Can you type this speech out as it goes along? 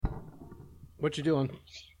What you doing?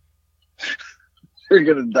 You're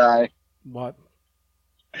gonna die. What?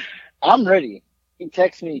 I'm ready. He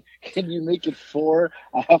texts me, can you make it 4?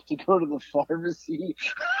 I have to go to the pharmacy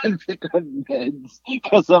and pick up meds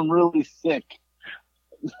because I'm really sick.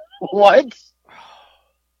 What?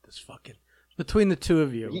 This fucking... Between the two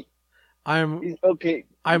of you, I'm okay.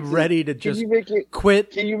 I'm ready to just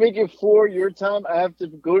quit. Can you make it 4 your time? I have to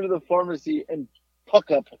go to the pharmacy and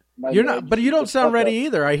puck up my You're meds. not, but you don't sound ready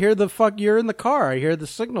either. I hear you're in the car. I hear the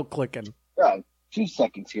signal clicking. 2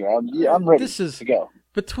 seconds here. I'm ready to go.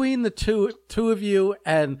 Between the two of you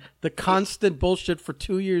and the constant bullshit for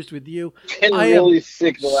 2 years with you, Been I really am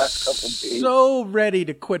sick the last couple of days. So ready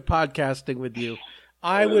to quit podcasting with you.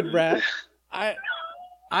 I would I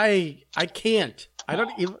can't. I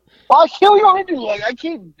don't even. I'll kill you already. Like I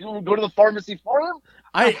can't go to the pharmacy for him.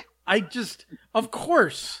 I just, of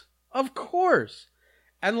course,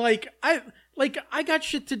 and I got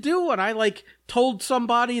shit to do, and I told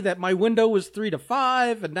somebody that my window was 3 to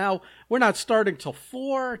 5, and now we're not starting till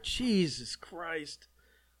 4. Jesus Christ.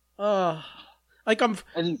 And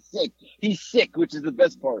he's sick. He's sick, which is the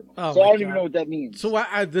best part. Oh so I don't even know what that means. So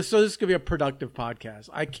this is gonna be a productive podcast.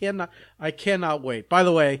 I cannot wait. By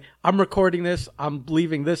the way, I'm recording this. I'm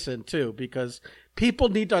leaving this in too because people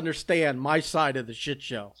need to understand my side of the shit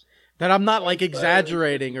show. That I'm not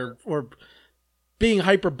exaggerating or being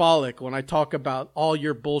hyperbolic when I talk about all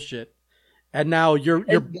your bullshit. And now your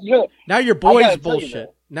boy's bullshit.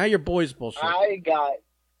 Now your boy's bullshit.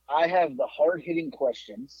 I have the hard-hitting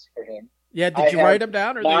questions for him. Yeah, did you write them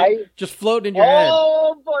down or they just floating in your head?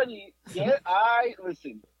 Oh, buddy. Yeah,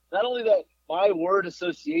 listen. Not only that, my word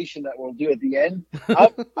association that we'll do at the end,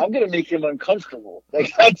 I'm going to make him uncomfortable.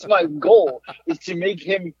 That's my goal, is to make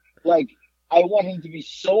him, I want him to be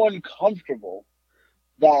so uncomfortable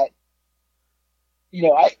that,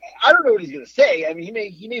 I don't know what he's going to say. I mean,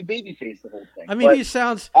 he may babyface the whole thing. I mean, he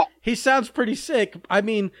sounds pretty sick. I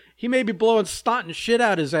mean, he may be blowing snot and shit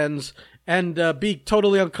out his ends and be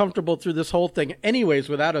totally uncomfortable through this whole thing anyways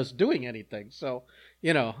without us doing anything. So,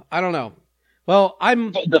 I don't know. Well,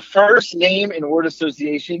 the first name in word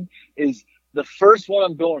association is the first one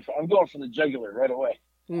I'm going for. I'm going for the jugular right away.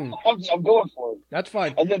 I'm going for it. That's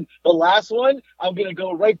fine. And then the last one, I'm going to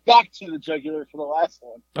go right back to the jugular for the last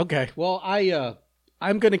one. Okay. Well,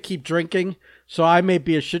 I'm going to keep drinking, so I may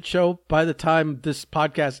be a shit show by the time this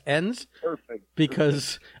podcast ends. Perfect.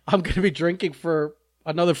 Because I'm going to be drinking for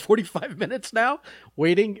another 45 minutes now,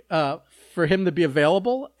 waiting for him to be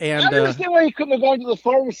available. And I don't understand why he couldn't have gone to the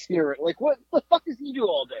pharmacy. What the fuck does he do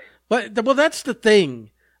all day? Well, that's the thing.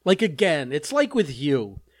 Again, it's like with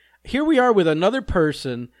you. Here we are with another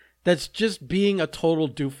person that's just being a total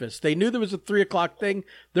doofus. They knew there was a 3 o'clock thing.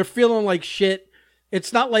 They're feeling like shit.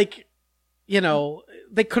 It's not like,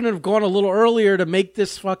 they couldn't have gone a little earlier to make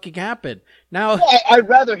this fucking happen. Now, I'd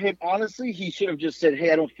rather him, honestly, he should have just said,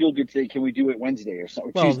 hey, I don't feel good today. Can we do it Wednesday or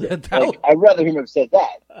something? Well, Tuesday? I'd rather him have said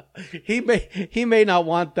that. He may not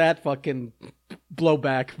want that fucking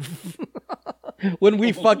blowback. When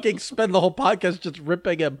we fucking spend the whole podcast just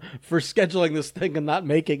ripping him for scheduling this thing and not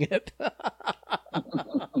making it.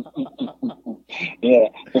 Yeah,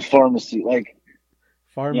 the pharmacy.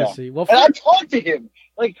 Pharmacy. Yeah. Well, and I talked to him.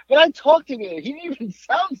 He didn't even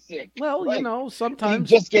sound sick. Well, sometimes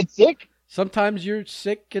he just gets sick. Sometimes you're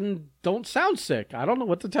sick and don't sound sick. I don't know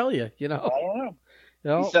what to tell you. I don't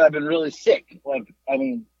know. He said I've been really sick. I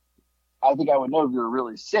think I would know if you were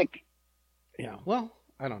really sick. Yeah. Well,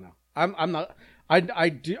 I don't know. I'm not.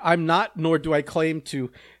 I'm not. Nor do I claim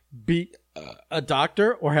to be a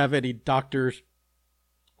doctor or have any doctor's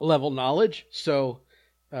level knowledge. So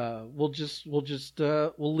we'll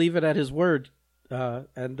leave it at his word. I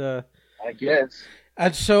guess.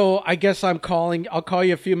 And so I guess I'll call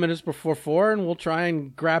you a few minutes before 4 and we'll try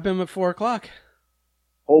and grab him at 4 o'clock.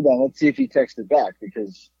 Hold on. Let's see if he texted back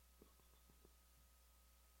because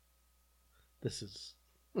this is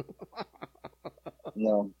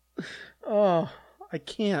no. Oh, I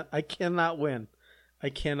cannot win.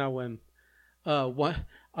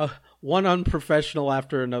 One unprofessional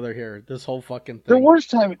after another here. This whole fucking thing. The worst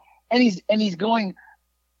time, and he's going.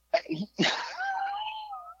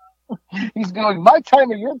 He's going, my time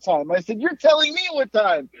or your time? I said, you're telling me what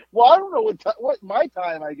time. Well, I don't know what my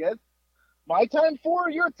time, I guess. My time for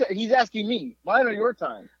your time? He's asking me, mine or your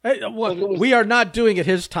time? Hey, we are not doing it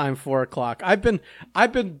his time 4 o'clock. I've been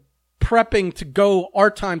prepping to go our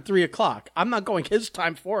time 3 o'clock. I'm not going his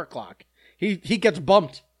time 4 o'clock. He gets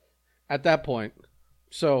bumped at that point.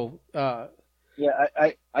 So yeah,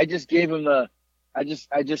 I just gave him I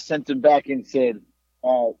just sent him back and said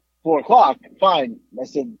 4 o'clock, fine. I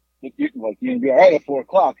said, you're gonna be all right at 4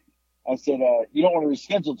 o'clock. I said, you don't want to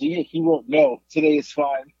reschedule, do you? He won't know. Today is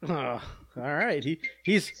fine. Oh, all right.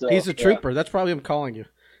 He's a trooper. Yeah. That's probably him calling you.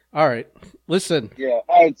 All right. Listen. Yeah.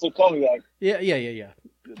 All right. So call me back. Yeah.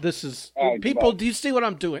 This is right, people. goodbye. Do you see what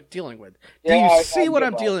I'm dealing with? Yeah, do you see what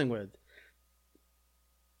I'm dealing with?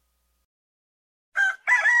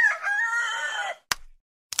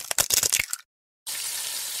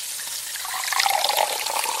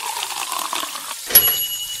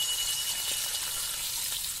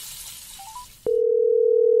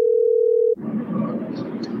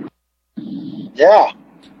 Yeah.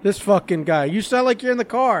 This fucking guy. You sound like you're in the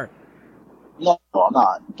car. No, I'm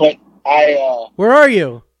not. But Where are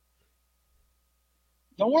you?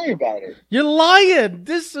 Don't worry about it. You're lying.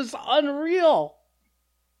 This is unreal.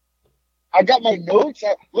 I got my notes.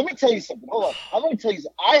 Let me tell you something. Hold on. I'm going to tell you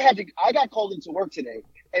something. I got called into work today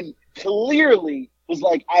and clearly was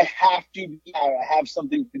like, I have to be out. I have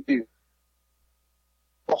something to do.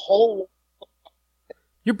 The whole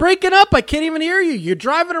You're breaking up. I can't even hear you. You're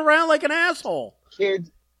driving around like an asshole.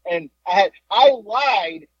 Kids, and I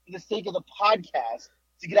lied for the sake of the podcast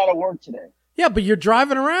to get out of work today. Yeah, but you're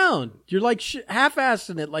driving around. You're like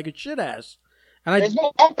half-assing it like a shit-ass. And There's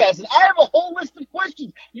no half-assing. I have a whole list of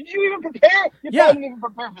questions. Did you even prepare? You didn't even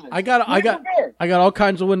prepare for this. I got all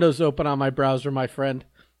kinds of windows open on my browser, my friend.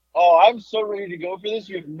 Oh, I'm so ready to go for this.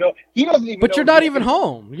 He doesn't even. But you're not even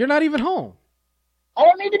home. You're not even home. I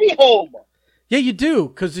don't need to be home. Yeah, you do,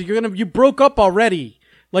 because you broke up already.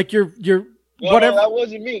 Like you're whatever. No, that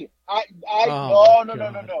wasn't me.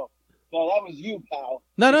 No. No, that was you, pal.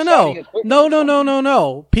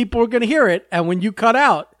 No. People are going to hear it, and when you cut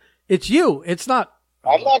out, it's you. It's not.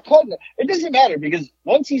 I'm not cutting it. It doesn't matter, because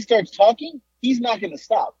once he starts talking, he's not going to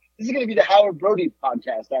stop. This is going to be the Howard Brody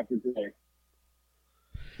podcast after today.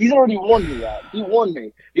 He's already warned me that. He warned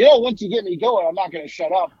me. Once you get me going, I'm not going to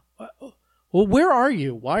shut up. Well, where are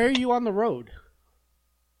you? Why are you on the road?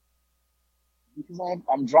 Because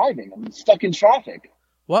I'm driving. I'm stuck in traffic.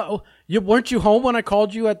 Well, weren't you home when I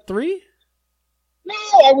called you at 3? No,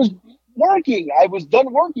 I was working. I was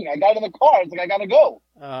done working. I got in the car. I was like, I got to go.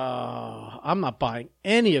 I'm not buying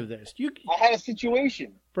any of this. I had a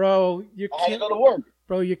situation. Bro, I had to go to work.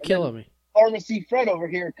 Bro, you're killing me. Pharmacy Fred over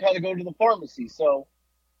here had to go to the pharmacy, so.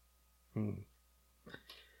 All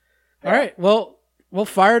right, well,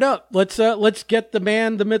 fire it up. Let's get the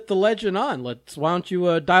man, the myth, the legend on. Why don't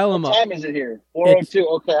you dial him up? What time is it here? 4:02.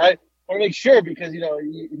 Okay, I want to make sure because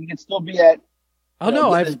he can still be at.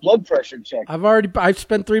 His blood pressure check. I've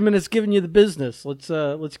spent 3 minutes giving you the business.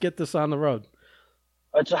 Let's get this on the road.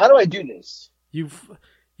 All right, so how do I do this? You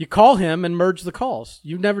call him and merge the calls.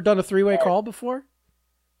 You've never done a 3-way call before?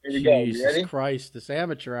 Here you go. You ready? Jesus Christ, this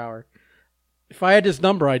amateur hour. If I had his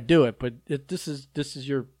number, I'd do it, but this is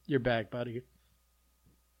your bag, buddy.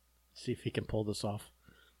 Let's see if he can pull this off.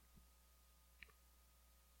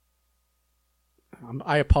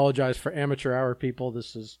 I apologize for amateur hour people.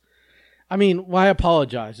 Why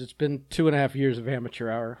apologize? It's been 2.5 years of amateur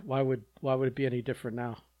hour. Why would it be any different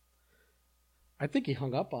now? I think he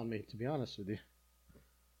hung up on me, to be honest with you.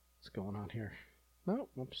 What's going on here? No,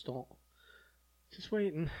 I'm still just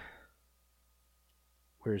waiting.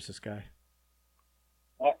 Where's this guy?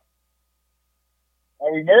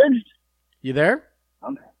 Are we merged? You there?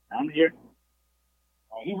 I'm here.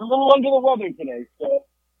 He's a little under the weather today, so.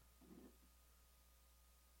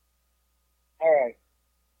 All right.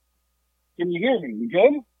 Can you hear me? You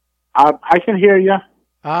good? I can hear you.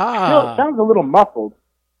 Ah. It sounds a little muffled.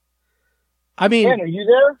 Ben, are you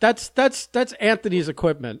there? That's Anthony's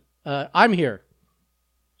equipment. I'm here.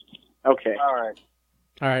 Okay. All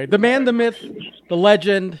right. The man, the myth, the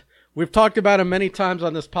legend. We've talked about him many times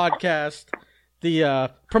on this podcast. The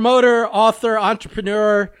promoter, author,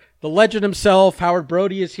 entrepreneur, the legend himself, Howard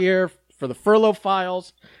Brody, is here for the Furlough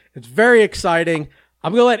Files. It's very exciting.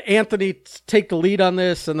 I'm going to let Anthony take the lead on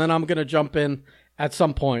this, and then I'm going to jump in at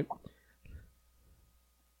some point.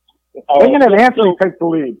 We're going to have Anthony take the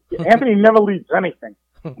lead. Anthony never leads anything.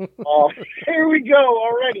 Here we go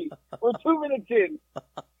already. We're 2 minutes in.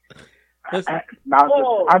 I'm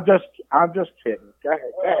just kidding. Go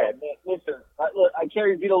ahead. Listen, I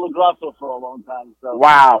carried Vito LaGrasso for a long time. So.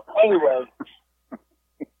 Wow. Anyway.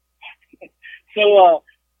 So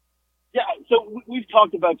we've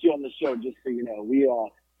talked about you on the show, just so you know. We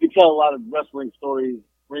tell a lot of wrestling stories,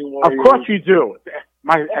 Ring Warriors. Of course you do.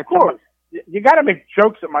 Of course. You got to make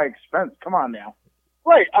jokes at my expense. Come on now.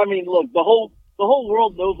 Right. I mean, look, the whole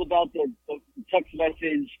world knows about the text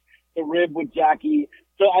message, the rib with Jackie.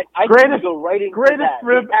 So I greatest, go right into greatest that.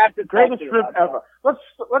 Rib ever. Let's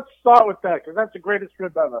start with that because that's the greatest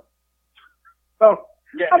rib ever. So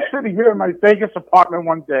I'm sitting here in my Vegas apartment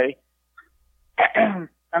one day,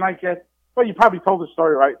 and I get, well, you probably told the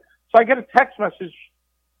story, right? So I get a text message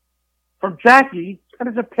from Jackie, and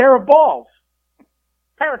it's a pair of balls,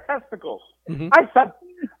 pair of testicles. Mm-hmm. I said,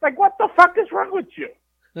 like, what the fuck is wrong with you?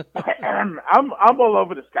 I'm all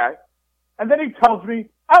over this guy. And then he tells me,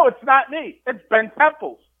 oh, it's not me. It's Ben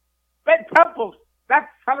Temples. Ben Temples. That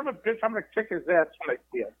son of a bitch, I'm going to kick his ass when I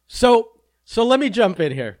see him. So let me jump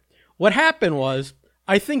in here. What happened was,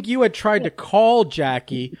 I think you had tried to call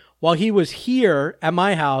Jackie while he was here at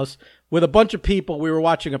my house with a bunch of people. We were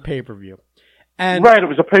watching a pay-per-view. And right, it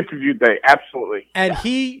was a pay-per-view day, absolutely. And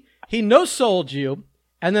he no-sold you,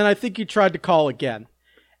 and then I think you tried to call again.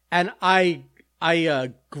 And I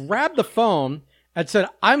grabbed the phone and said,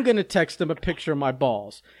 I'm going to text him a picture of my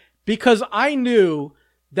balls. Because I knew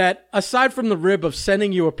that aside from the rib of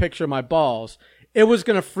sending you a picture of my balls, it was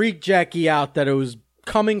going to freak Jackie out that it was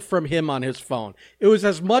coming from him on his phone. It was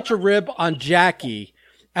as much a rib on Jackie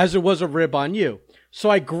as it was a rib on you. So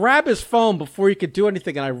I grab his phone before he could do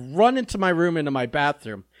anything, and I run into my room, into my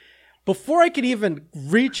bathroom. Before I could even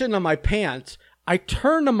reach into my pants, I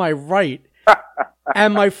turn to my right,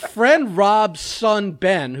 and my friend Rob's son,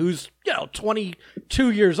 Ben, who's,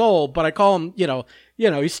 22 years old, but I call him,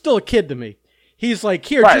 he's still a kid to me. He's like,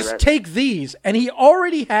 here, just take these. And he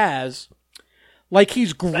already has, like,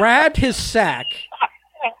 he's grabbed his sack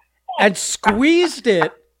and squeezed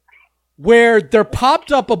it where they're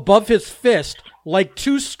popped up above his fist like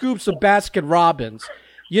 2 scoops of Baskin Robbins,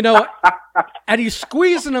 and he's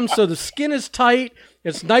squeezing them so the skin is tight,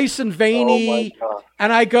 it's nice and veiny. Oh,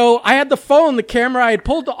 and I had the phone, the camera,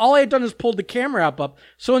 all I had done is pulled the camera up.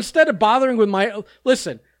 So instead of bothering with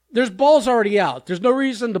listen, there's balls already out. There's no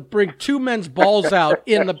reason to bring 2 men's balls out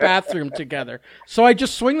in the bathroom together. So I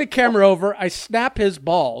just swing the camera over, I snap his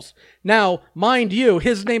balls. Now, mind you,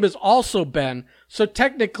 his name is also Ben, so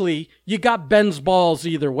technically you got Ben's balls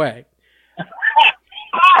either way.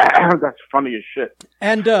 That's funny as shit.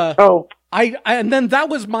 And and then that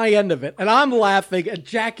was my end of it. And I'm laughing, and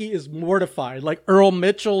Jackie is mortified. Like Earl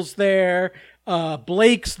Mitchell's there,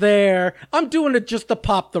 Blake's there. I'm doing it just to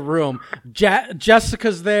pop the room.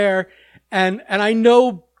 Jessica's there, and I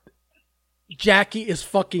know Jackie is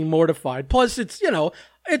fucking mortified. Plus,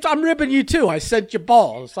 I'm ribbing you too. I sent you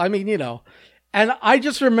balls. I mean, and I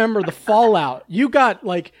just remember the fallout. You got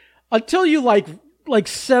until you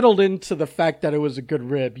settled into the fact that it was a good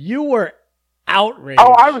rib, you were outraged.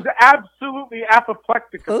 Oh, I was absolutely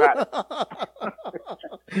apoplectic about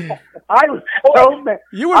it. I was so mad.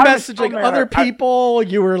 You were messaging other people.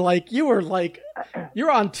 You were on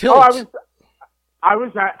tilt. I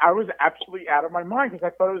was absolutely out of my mind because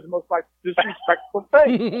I thought it was the most disrespectful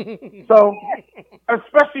thing. So,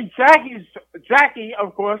 especially Jackie,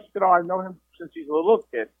 of course, I've known him since he's a little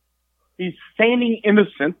kid. He's feigning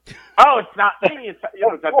innocent. Oh, it's not me. It's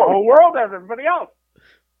it's the whole world, everybody else.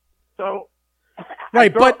 So,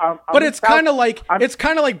 right, but it's kind of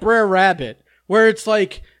like Brer Rabbit, where it's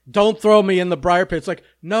like, don't throw me in the briar pit. It's like,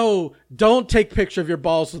 no, don't take picture of your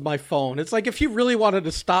balls with my phone. It's like, if he really wanted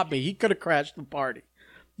to stop me, he could have crashed the party.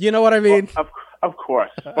 You know what I mean? Well, of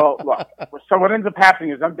course. Well, look. So what ends up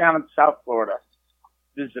happening is I'm down in South Florida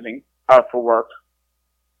visiting for work,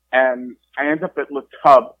 and I end up at Le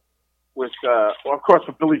Tub with, of course,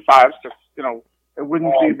 with Billy Fives, because it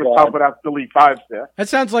wouldn't be Le Tub without Billy Fives there. That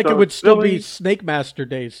sounds like it would still be Snake Master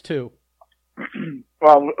days too.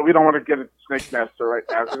 Well, we don't want to get into Snake Master right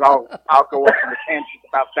now because I'll go off on a tangent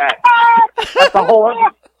about that. That's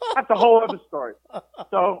a whole other story.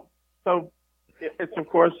 So it's of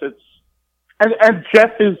course and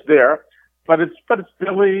Jeff is there, but it's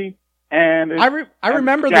Billy and I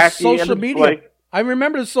remember the social media. Blake. I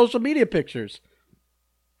remember the social media pictures.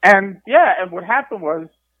 And and what happened was,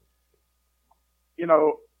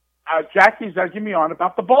 Jackie's egging me on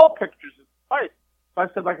about the ball pictures in the fight. So I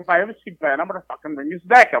said, if I ever see Ben, I'm gonna fucking wring his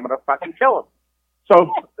neck. I'm gonna fucking kill him.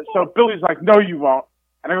 So Billy's like, no, you won't.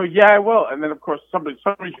 And I go, yeah, I will. And then of course somebody's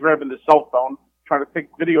grabbing the cell phone trying to take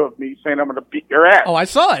video of me saying I'm gonna beat your ass. Oh, I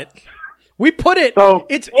saw it. We put it. So,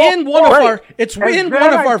 it's in one of our. It's in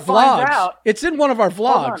one of our vlogs. It's in one of our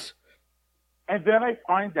vlogs. And then I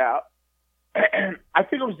find out. I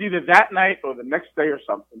think it was either that night or the next day or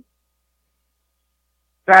something,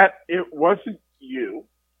 that it wasn't you,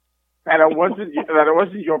 that it wasn't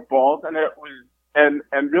your balls, and it was,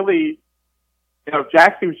 and really,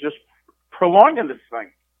 Jackie was just prolonging this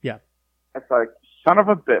thing. Yeah. It's like, son of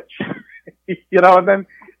a bitch. And then,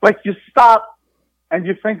 you stop and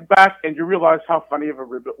you think back and you realize how funny of a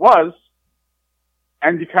rib it was,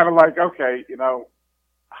 and you kind of okay,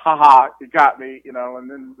 haha, you got me,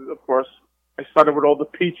 and then, of course, I started with all the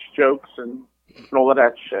peach jokes and all of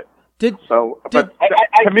that shit. I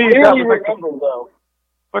clearly remember, though.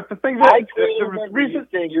 But the thing I is, clearly the remember reason you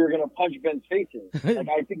saying you were going to punch Ben's face in. Like,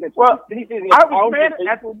 I think that's well, did he say I was mad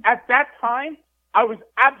at that time. I was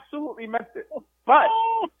absolutely meant it. But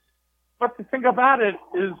the thing about it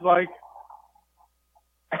is like,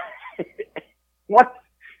 once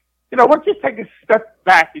you take a step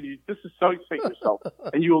back and you disassociate yourself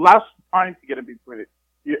and you allow some time to get in between it,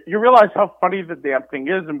 you realize how funny the damn thing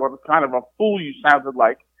is and what kind of a fool you sounded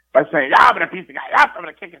like by saying, I'm going to beat the guy up, I'm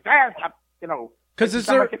going to kick his ass up, Because you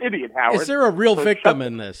sound like an idiot, Howard. Is there a real victim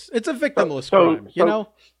in this? It's a victimless crime, you know?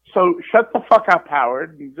 So shut the fuck up,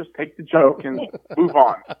 Howard, and just take the joke and move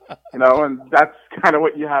on. And that's kind of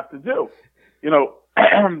what you have to do.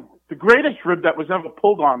 The greatest rib that was ever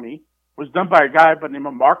pulled on me was done by a guy by the name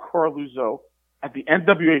of Mark Corluzzo at the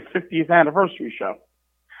NWA 50th anniversary show.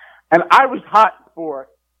 And I was hot for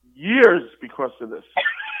years because of this.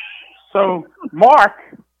 So Mark,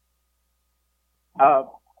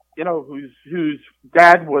 whose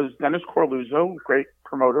dad was Dennis Corluzzo, great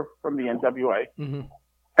promoter from the NWA, mm-hmm.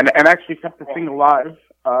 and actually kept the thing alive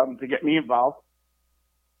to get me involved,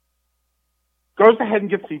 goes ahead and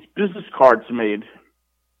gets these business cards made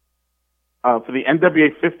for the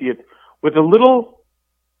NWA 50th with a little,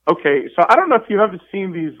 okay, so I don't know if you've ever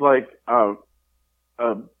seen these like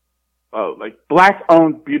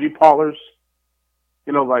black-owned beauty parlors,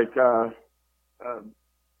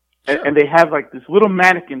 and they have like this little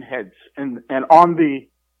mannequin heads and on the,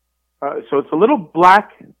 so it's a little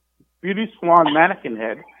black beauty salon mannequin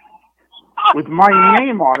head with my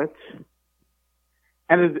name on it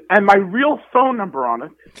and my real phone number on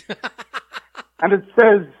it. And it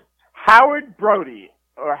says Howard Brody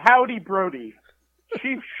or Howdy Brody,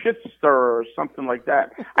 Chief Shitster or something like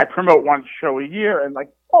that. I promote one show a year and like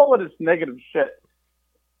all of this negative shit.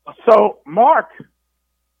 So Mark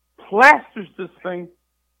plasters this thing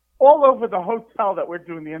all over the hotel that we're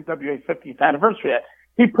doing the NWA 50th anniversary at.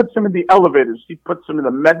 He puts them in the elevators. He puts them in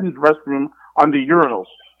the men's restroom on the urinals.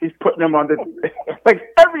 He's putting them on the, like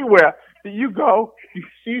everywhere that you go,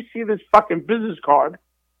 you see this fucking business card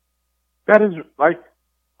that is like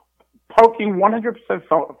poking 100%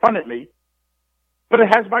 fun at me, but it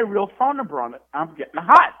has my real phone number on it. I'm getting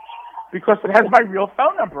hot because it has my real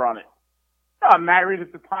phone number on it. I'm married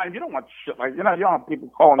at the time. You don't want shit like, you don't want people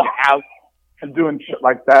calling your house and doing shit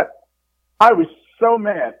like that. I was so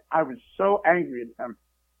mad. I was so angry at him.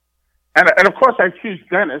 And of course I accused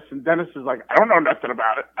Dennis, and Dennis is like, I don't know nothing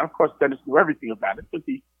about it. And of course Dennis knew everything about it because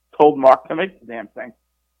he told Mark to make the damn thing.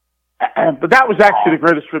 But that was actually the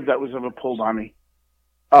greatest rib that was ever pulled on me.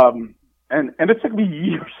 And it took me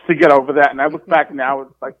years to get over that. And I look back now,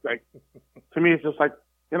 it's like to me, it's just like,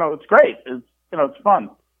 it's great. It's fun.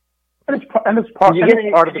 And it's part of the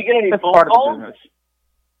business.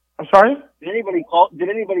 I'm sorry? Did anybody call?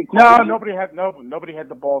 No, nobody had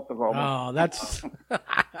the balls to call me. Oh, that's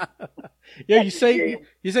yeah. You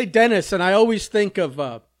say Dennis, and I always think of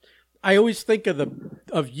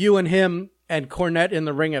you and him and Cornette in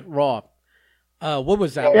the ring at Raw. What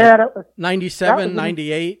was that? Yeah, that was 97,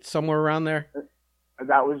 98, somewhere around there.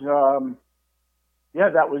 That was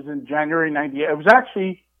that was in January 98. It was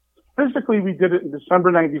actually physically we did it in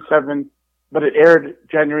December 97. But it aired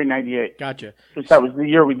January 98. Gotcha. Because that was the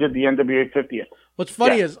year we did the NWA 50th. What's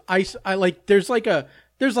funny is I like there's like a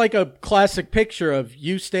classic picture of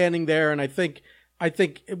you standing there, and I think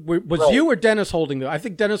was you or Dennis holding the? I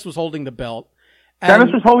think Dennis was holding the belt.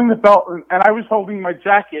 Dennis was holding the belt, and I was holding my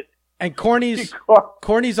jacket. And Corny's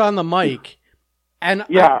on the mic, and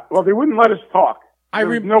well, they wouldn't let us talk. There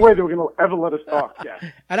was no way they were going to ever let us talk.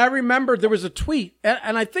 Yeah. And I remember there was a tweet,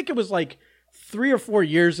 and I think it was like 3 or 4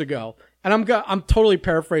 years ago. And I'm totally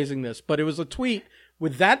paraphrasing this, but it was a tweet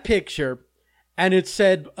with that picture, and it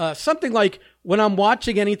said something like, when I'm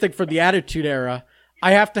watching anything for the Attitude Era,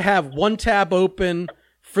 I have to have one tab open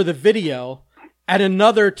for the video and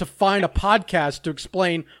another to find a podcast to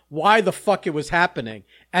explain why the fuck it was happening.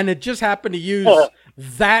 And it just happened to use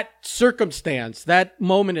that circumstance, that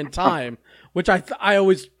moment in time, which I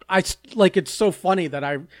like. It's so funny that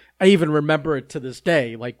I even remember it to this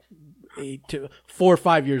day, like 4 or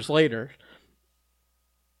 5 years later.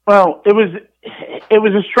 Well, it was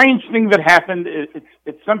a strange thing that happened.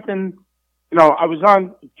 It's something, I was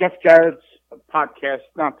on Jeff Jarrett's podcast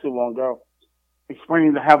not too long ago,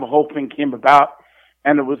 explaining how the whole thing came about,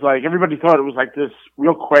 and it was like everybody thought it was like this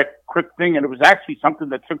real quick thing, and it was actually something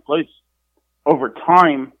that took place over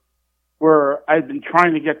time, where I'd been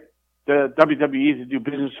trying to get the WWE to do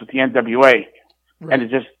business with the NWA, and it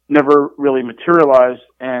just never really materialized.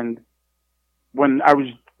 And when I was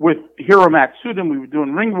with Hiro Matsuda, we were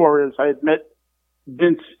doing Ring Warriors, I had met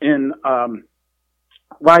Vince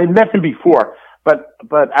I had met him before, But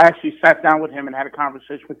I actually sat down with him and had a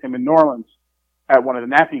conversation with him in New Orleans at one of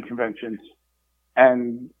the NAPI conventions.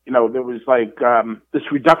 And, you know, there was like, this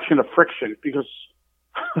reduction of friction because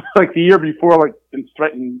like the year before, like, been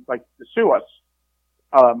threatened, like, to sue us,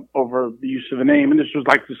 over the use of the name. And this was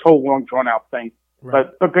like this whole long drawn out thing. Right.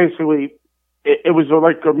 But basically it was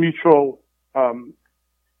like a mutual,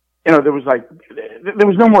 you know, there was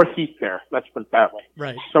no more heat there. Let's put it that way.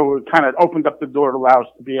 Right. So it kind of opened up the door to allow us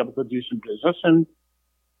to be able to do some business. And,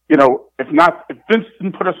 you know, if Vince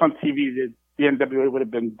didn't put us on TV, the NWA would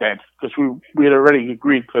have been dead because we had already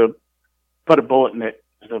agreed to put a bullet in it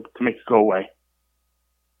to make it go away.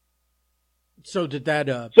 So did that,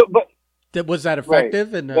 was that right.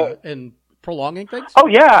 effective in prolonging things? Oh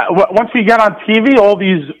yeah. Once we got on TV, all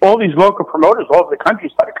these local promoters all over the country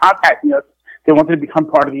started contacting us. They wanted to become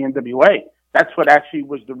part of the NWA. That's what actually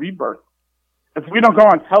was the rebirth. If we don't go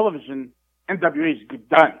on television, NWA is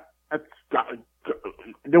done.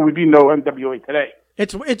 There would be no NWA today.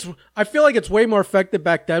 I feel like it's way more effective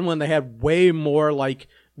back then when they had way more like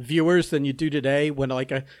viewers than you do today. When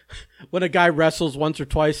a guy wrestles once or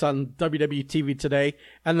twice on WWE TV today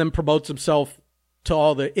and then promotes himself to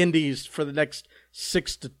all the indies for the next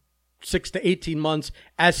 6 to 18 months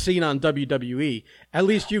as seen on WWE. At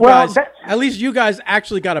least you guys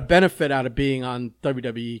actually got a benefit out of being on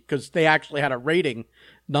WWE because they actually had a rating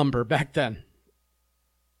number back then.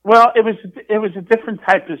 Well, it was a different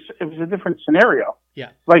scenario.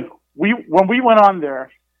 Yeah. Like when we went on there,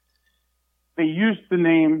 they used the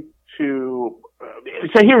name to,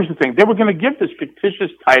 so here's the thing. They were going to give this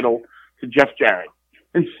fictitious title to Jeff Jarrett.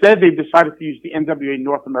 Instead, they decided to use the NWA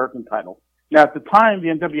North American title. Now, at the time, the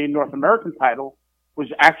NWA North American title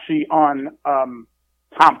was actually on Tom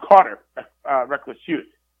Carter, Reckless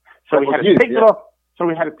Youth. So we had to take it off. So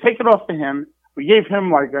we had to take it off to him. We gave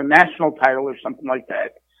him like a national title or something like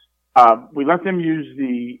that. We let them use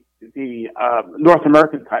the North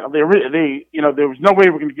American title. They you know, there was no way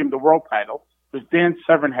we were going to give him the world title because Dan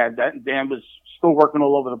Severn had that, and Dan was still working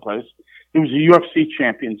all over the place. He was a UFC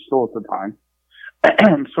champion still at the time.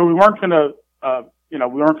 So we weren't going to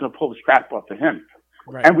pull the strap off to him.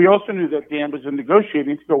 Right. And we also knew that Dan was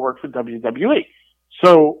negotiating to go work for WWE.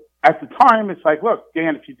 So at the time, it's like, look,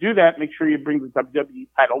 Dan, if you do that, make sure you bring the WWE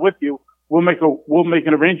title with you. We'll make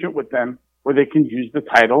an arrangement with them where they can use the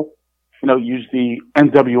title, you know, use the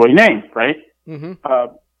NWA name, right? Mm-hmm.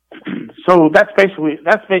 So that's basically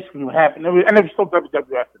what happened. And it was still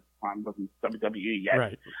WWF at the time, it wasn't WWE yet.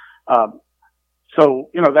 Right. So,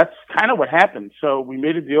 you know, that's kind of what happened. So we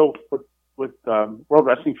made a deal with World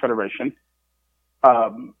Wrestling Federation.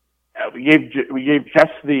 We gave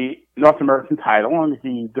Jeff the North American title, and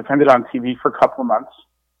he defended on TV for a couple of months.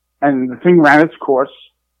 And the thing ran its course.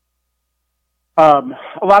 A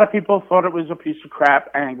lot of people thought it was a piece of crap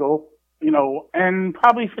angle, you know, and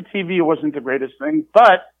probably for TV it wasn't the greatest thing.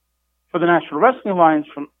 But for the National Wrestling Alliance,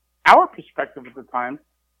 from our perspective at the time,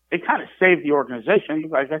 it kind of saved the organization.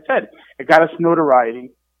 Like I said, it got us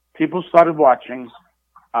notoriety. People started watching.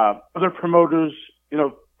 Other promoters, you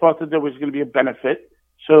know, thought that there was going to be a benefit.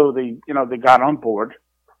 So they got on board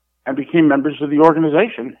and became members of the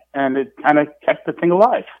organization, and it kind of kept the thing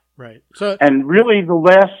alive. Right. So, and really the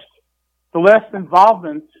last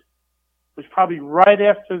involvement was probably right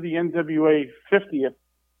after the NWA 50th. You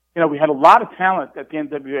know, we had a lot of talent at the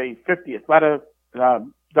NWA 50th, a lot of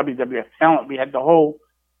WWF talent. We had the whole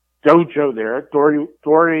dojo there. Dory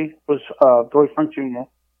Funk Jr.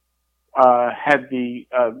 Had the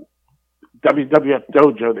WWF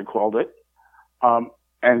dojo, they called it.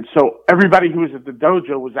 And so everybody who was at the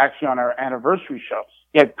dojo was actually on our anniversary shows.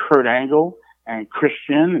 You had Kurt Angle and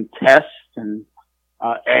Christian and Test and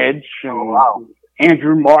Edge and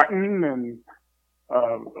Andrew Martin and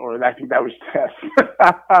or I think that was Test.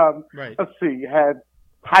 Right. Let's see. You had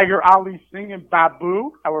Tiger Ali Singh and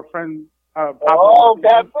Babu, our friend. Babu.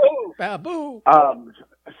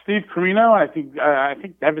 Steve Carino, and I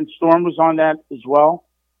think Devin Storm was on that as well.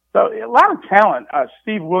 So a lot of talent.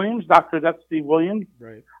 Steve Williams, that's Steve Williams.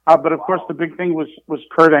 Right. But of course the big thing was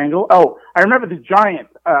Kurt Angle. Oh, I remember the Giant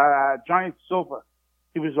Silva.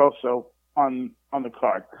 He was also on the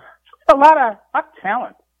card. So a lot of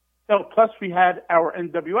talent. So plus we had our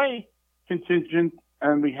NWA contingent,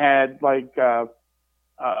 and we had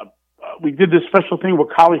we did this special thing with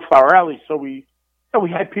Cauliflower Alley. So we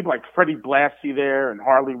had people like Freddie Blassie there and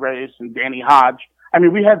Harley Race and Danny Hodge. I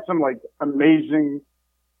mean, we had some like amazing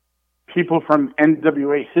people from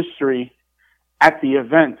NWA history at the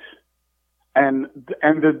event, and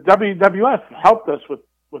the WWF helped us with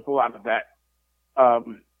a lot of that. So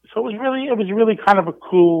it was really kind of a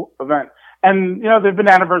cool event. And, you know, there've been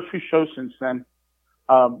anniversary shows since then.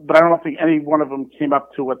 But I don't think any one of them came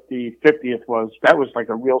up to what the 50th was. That was like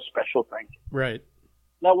a real special thing. Right.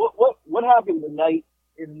 Now, what happened the night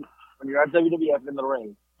when you're at WWF in the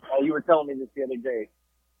ring? You were telling me this the other day.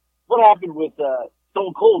 What happened with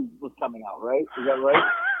Stone Cold was coming out, right? Is that right?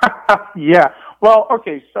 Yeah. Well,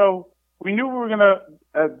 okay. So we knew we were gonna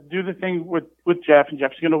do the thing with Jeff, and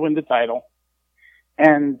Jeff's gonna win the title.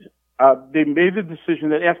 And they made the decision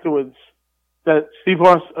that afterwards that Steve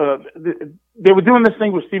Austin, they were doing this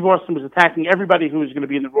thing where Steve Austin was attacking everybody who was going to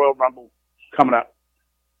be in the Royal Rumble coming up.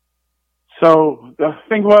 So the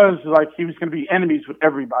thing was, like, he was going to be enemies with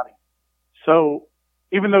everybody. So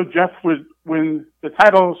even though Jeff would win the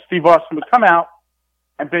title, Steve Austin would come out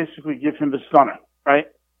and basically give him the stunner, right?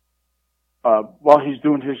 While he's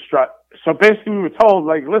doing his strut. So basically we were told,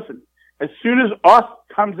 like, listen, as soon as Austin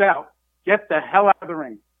comes out, get the hell out of the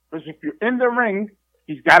ring. Because if you're in the ring,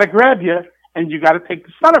 he's got to grab you, and you got to take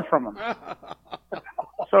the stunner from him.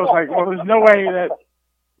 So it's like, well, there's no way that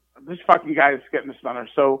this fucking guy is getting the stunner.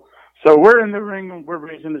 So we're in the ring, and we're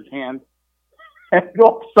raising his hand. And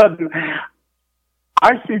all of a sudden,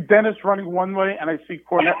 I see Dennis running one way, and I see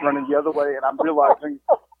Cornette running the other way, and I'm realizing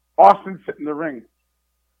Austin's sitting in the ring.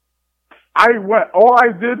 All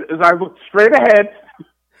I did is I looked straight ahead,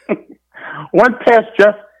 went past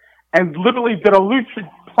Jeff, and literally did a lucha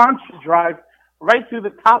plancha drive right through the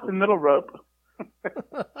top and middle rope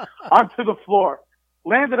onto the floor,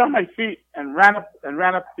 landed on my feet, and ran up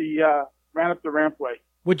the rampway.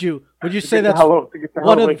 Would you say that's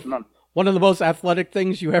one of the most athletic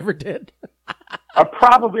things you ever did?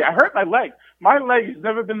 Probably. I hurt my leg. My leg has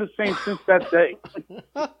never been the same since that day.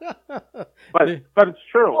 But it's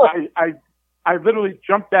true. I literally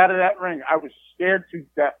jumped out of that ring. I was scared to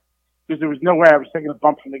death because there was no way I was taking a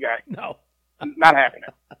bump from the guy. No, not happening.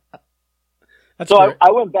 So I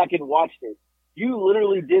went back and watched it. You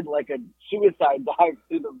literally did like a suicide dive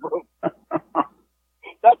through the rope.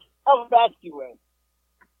 That's how fast you went.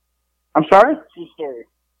 I'm sorry? True story.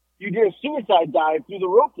 You did a suicide dive through the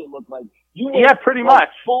rope, it looked like. You went, pretty much.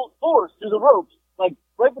 Full force through the ropes, like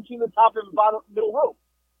right between the top and bottom middle rope.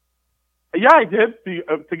 Yeah, I did,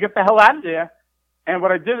 to get the hell out of there. And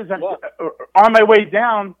what I did is, on my way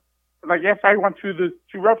down, like after I went through the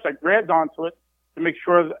two ropes, I grabbed onto it to make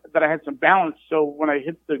sure that I had some balance. So when I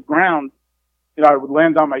hit the ground, I would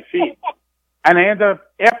land on my feet. And I ended up,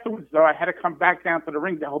 afterwards though, I had to come back down to the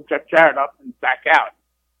ring to help Jeff Jarrett up and back out.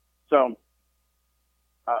 So,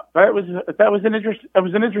 but that was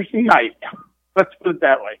an interesting night. Let's put it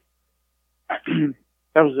that way.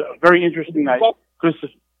 That was a very interesting night because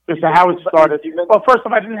of how it started. Well, first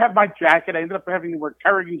off, I didn't have my jacket. I ended up having to wear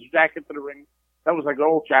Kerrigan's jacket to the ring. That was like an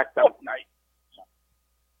old jacked up night.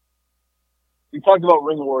 You talked about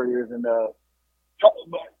Ring Warriors, and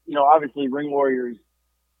obviously Ring Warriors.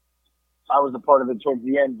 I was a part of it towards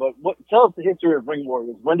the end, but tell us the history of Ring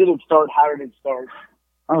Warriors. When did it start? How did it start?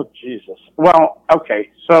 Oh Jesus! Well, okay,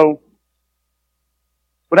 so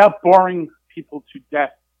without boring people to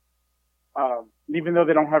death, even though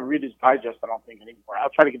they don't have Reader's Digest, I don't think anymore. I'll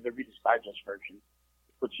try to give the Reader's Digest version,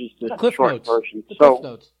 which is the Cliff short Notes. version. The Cliff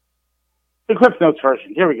Notes. The Cliff Notes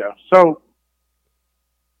version. Here we go.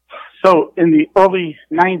 So in the early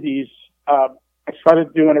 90s, I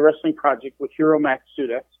started doing a wrestling project with Hiro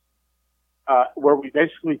Matsuda, where we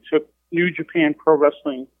basically took New Japan Pro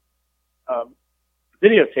Wrestling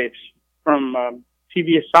videotapes from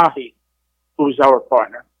TV Asahi, who was our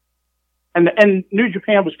partner. And New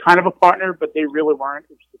Japan was kind of a partner, but they really weren't.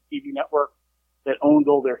 It was the TV network that owned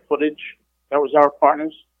all their footage. That was our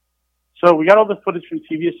partners. So we got all the footage from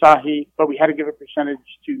TV Asahi, but we had to give a percentage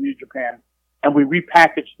to New Japan. And we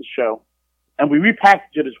repackaged the show. And we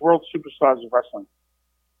repackaged it as World Superstars of Wrestling.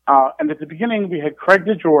 And at the beginning, we had Craig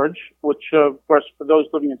DeGeorge, which, of course, for those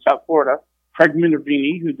living in South Florida, Craig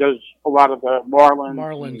Minervini, who does a lot of the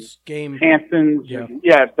Marlins game. Hamptons.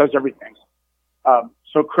 Yeah. Does everything.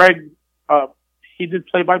 So Craig, he did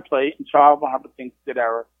play-by-play, and Charles Harpentine did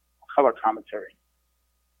our color commentary.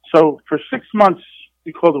 So for 6 months,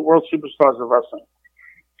 we called it World Superstars of Wrestling.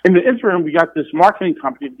 In the interim, we got this marketing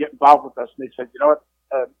company to get involved with us, and they said, you know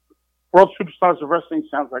what, World Superstars of Wrestling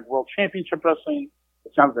sounds like World Championship Wrestling.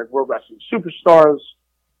 It sounds like World Wrestling Superstars.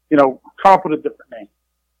 Come up with a different name.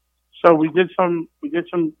 So we did some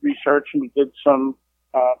research, and we did some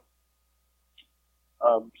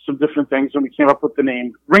different things, and we came up with the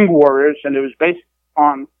name Ring Warriors, and it was based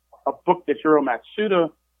on a book that Hiro Matsuda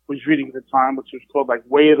was reading at the time, which was called like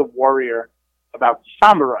Way of the Warrior, about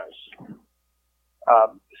samurais.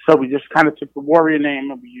 So we just kind of took the warrior name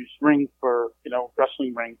and we used ring for,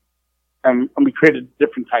 wrestling ring, and we created a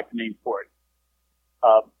different type of name for it.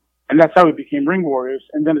 And that's how we became Ring Warriors.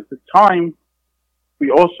 And then at the time, We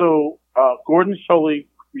also, Gordon Solie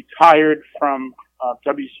retired from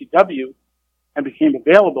WCW and became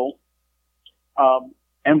available,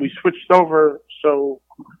 and we switched over. So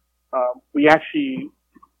we actually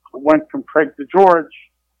went from Craig to George.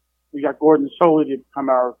 We got Gordon Solie to become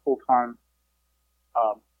our full-time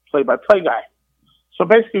play-by-play guy. So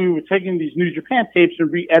basically, we were taking these New Japan tapes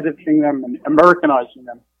and re-editing them and Americanizing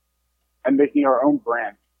them and making our own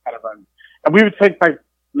brand out of them. And we would take like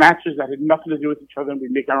matches that had nothing to do with each other, and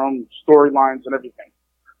we'd make our own storylines and everything.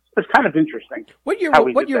 It's kind of interesting. What year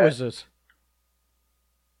was this?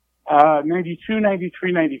 92,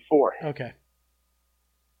 93, 94. Okay.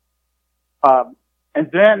 And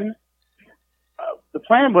then the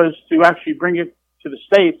plan was to actually bring it to the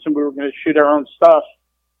States, and we were going to shoot our own stuff.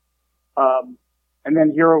 And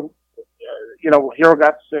then Hero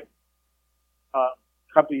got sick a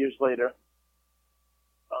couple of years later.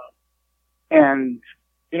 And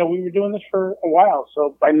we were doing this for a while.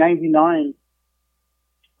 So by 99,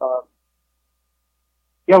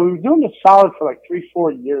 we were doing this solid for like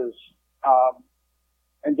 3-4 years.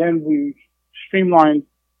 And then we streamlined.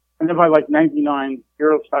 And then by like 99,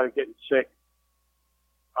 Hero started getting sick.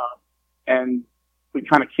 And we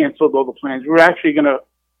kind of canceled all the plans. We were actually going to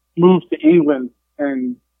move to England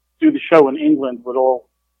and do the show in England with all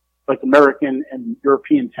like American and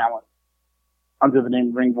European talent under the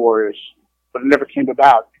name Ring Warriors. But it never came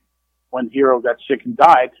about. When Hero got sick and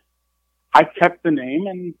died, I kept the name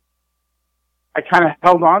and I kind of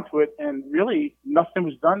held on to it, and really nothing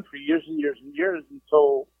was done for years and years and years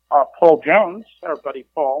until Paul Jones, our buddy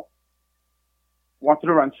Paul, wanted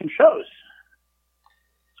to run some shows.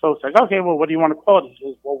 So it's like, okay, well, what do you want to call it?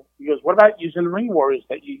 He goes, what about using the Ring Warriors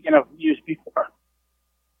that you used before?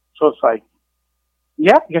 So it's like,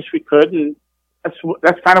 yeah, I guess we could, and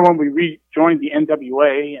that's kind of when we rejoined the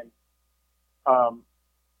NWA, and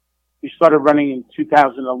we started running in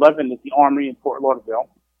 2011 at the Armory in Fort Lauderdale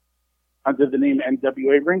under the name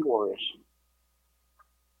NWA Ring Warriors.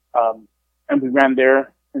 And we ran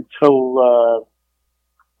there until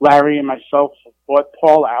Larry and myself bought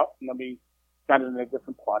Paul out, and then we got in a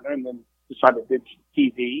different partner, and then decided to do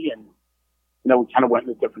TV, and we kind of went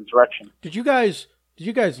in a different direction. Did you guys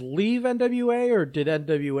leave NWA, or did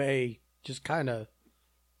NWA just kind of?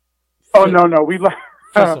 Oh no, we left.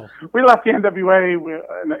 We left the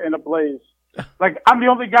NWA in a blaze. Like, I'm the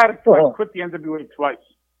only guy that quit the NWA twice.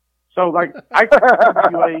 So, like, I quit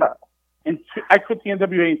the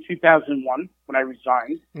NWA in 2001 when I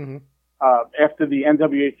resigned. Mm-hmm. After the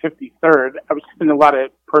NWA 53rd, I was having a lot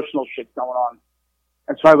of personal shit going on.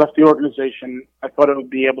 And so I left the organization. I thought it would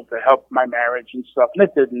be able to help my marriage and stuff, and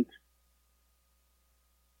it didn't.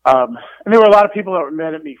 And there were a lot of people that were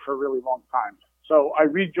mad at me for a really long time. So I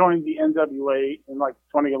rejoined the NWA in like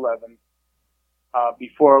 2011,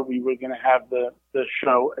 before we were going to have the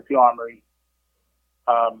show at the Armory.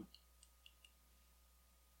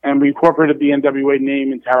 And we incorporated the NWA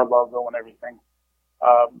name into our logo and everything.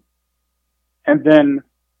 And then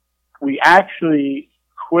we actually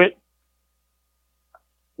quit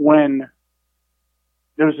when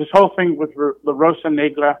there was this whole thing with La Rosa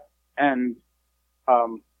Negra and,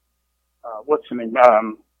 what's her name?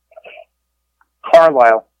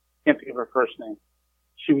 Carlisle. Can't think of her first name.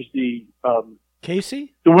 She was the,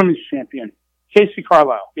 Casey? The women's champion. Casey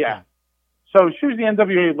Carlisle. Yeah. So she was the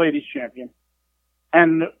NWA ladies champion.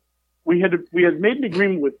 And we had made an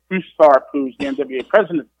agreement with Bruce Tharp, who was the NWA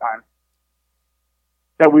president at the time,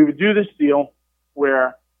 that we would do this deal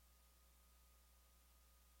where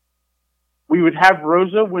we would have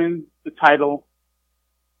Rosa win the title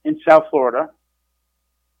in South Florida,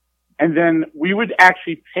 and then we would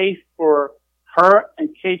actually pay for her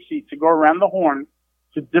and Casey to go around the horn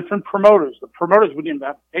to different promoters. The promoters wouldn't even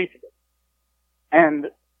have to pay for it. And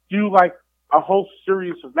do like a whole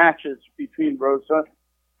series of matches between Rosa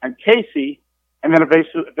and Casey, and then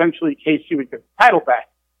eventually Casey would get the title back.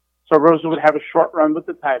 So Rosa would have a short run with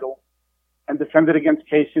the title and defend it against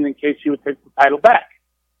Casey, and then Casey would take the title back.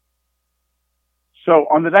 So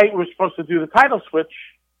on the night we were supposed to do the title switch,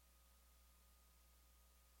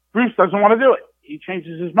 Bruce doesn't want to do it. He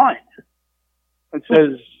changes his mind and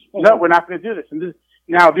says, no, we're not going to do this. And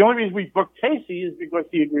now, the only reason we booked Casey is because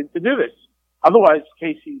he agreed to do this. Otherwise,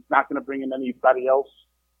 Casey's not going to bring in anybody else.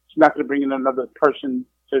 He's not going to bring in another person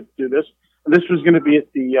to do this. And this was going to be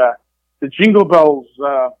at the Jingle Bells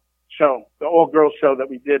show, the all-girls show that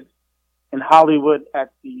we did in Hollywood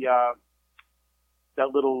at the that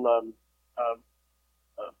little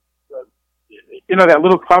that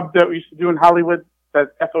little club that we used to do in Hollywood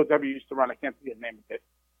that FOW used to run. I can't think of the name of it.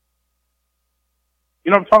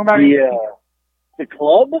 You know what I'm talking about? The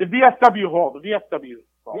club? The VFW Hall, the VFW.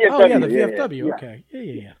 Oh yeah, the Yeah, VFW. yeah. Okay.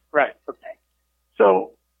 Yeah. Right. Okay.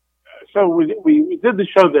 So we did the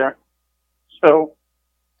show there. So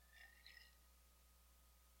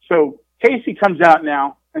Casey comes out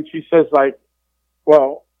now and she says like,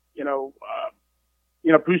 well,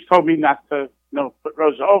 Bruce told me not to, put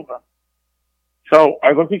Rosa over. So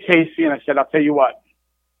I looked at Casey and I said, I'll tell you what.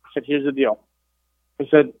 I said, here's the deal. I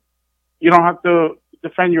said, you don't have to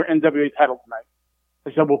defend your NWA title tonight.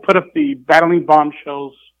 I said, we'll put up the Battling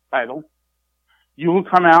Bombshells title. You will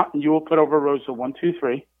come out and you will put over Rosa 1, 2,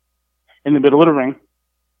 3 in the middle of the ring.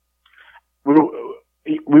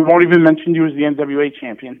 We won't even mention you as the NWA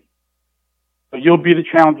champion, but you'll be the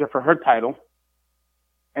challenger for her title.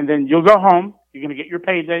 And then you'll go home. You're going to get your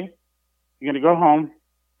payday. You're going to go home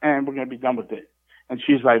and we're going to be done with it. And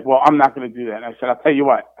she's like, well, I'm not going to do that. And I said, I'll tell you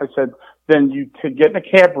what. I said, then you could get in a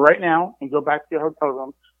cab right now and go back to your hotel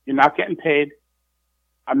room. You're not getting paid.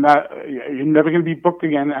 You're never going to be booked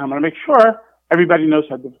again. And I'm going to make sure everybody knows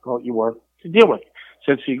how difficult you were to deal with.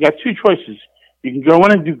 So you got two choices. You can go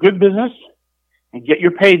in and do good business and get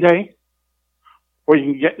your payday, or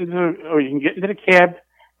you can get into the cab,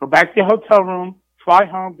 go back to your hotel room, fly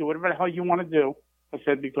home, do whatever the hell you want to do. I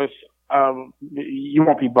said, because, you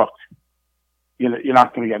won't be booked. You're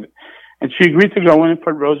not going to get it. And she agreed to go in and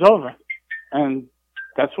put Rose over. And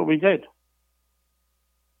that's what we did.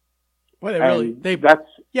 Well, they'd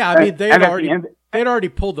already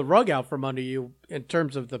pulled the rug out from under you in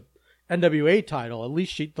terms of the NWA title. The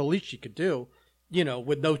least she could do,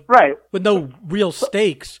 with no real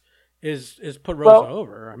stakes is put Rosa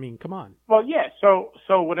over. I mean, come on. Well, yeah. So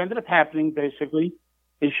what ended up happening basically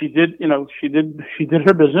is she did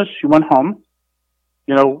her business. She went home,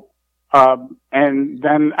 and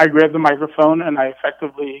then I grabbed the microphone and I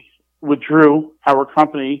effectively withdrew our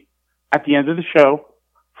company at the end of the show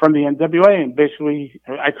from the NWA. And basically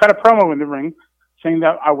I cut a promo in the ring saying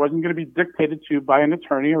that I wasn't going to be dictated to by an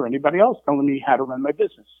attorney or anybody else telling me how to run my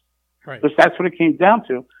business. Right. Because that's what it came down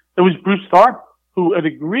to. It was Bruce Tharp who had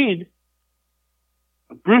agreed.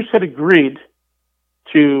 Bruce had agreed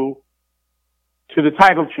to the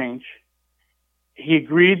title change. He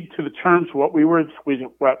agreed to the terms of what we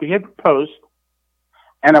had proposed,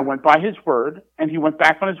 and I went by his word, and he went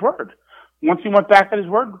back on his word. Once he went back on his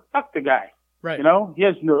word, fuck the guy. Right. His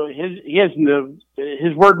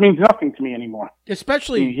word means nothing to me anymore.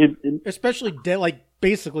 Especially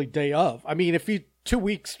basically day of. I mean, if you 2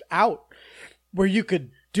 weeks out where you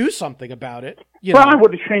could do something about it, I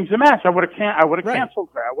would have changed the match. I would have canceled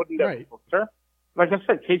her. I wouldn't have booked her. Like I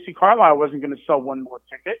said, Casey Carlisle wasn't going to sell one more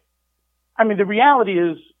ticket. I mean, the reality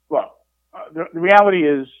is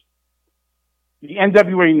the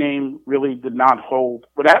NWA name really did not hold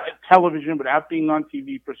without television, without being on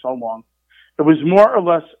TV for so long. It was more or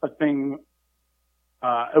less a thing.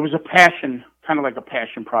 It was a passion, kind of like a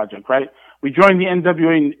passion project, right? We joined the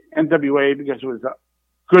NWA because it was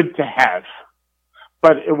good to have,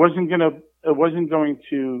 but it wasn't going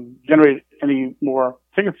to generate any more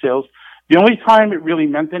ticket sales. The only time it really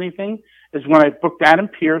meant anything is when I booked Adam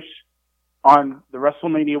Pearce on the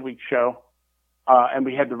WrestleMania Week show, and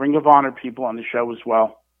we had the Ring of Honor people on the show as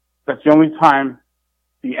well. That's the only time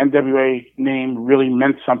the NWA name really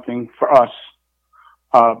meant something for us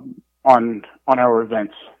on our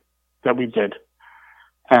events that we did.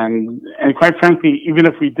 And quite frankly, even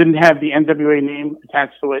if we didn't have the NWA name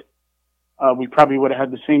attached to it, we probably would have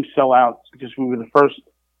had the same sellouts because we were the first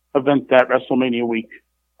event that WrestleMania Week.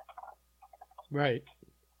 Right.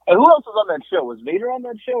 And who else was on that show? Was Vader on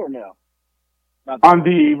that show or no? On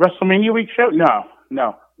the WrestleMania Week show? No.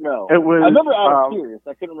 It was. I remember Adam Pearce.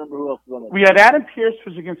 I couldn't remember who else was on that. We had Adam Pearce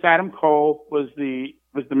was against Adam Cole was the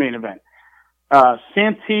main event.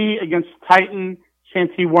 Santee against Titan.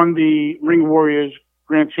 Santee won the Ring Warriors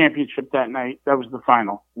Grand Championship that night. That was the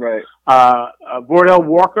final. Right. Vordell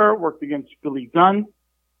Walker worked against Billy Gunn.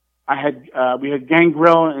 We had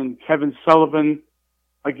Gangrel and Kevin Sullivan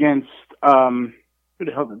against, who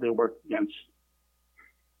the hell did they work against?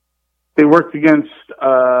 They worked against,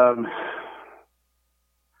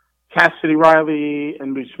 Cassidy Riley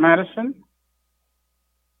and Moose Madison.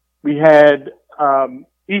 We had,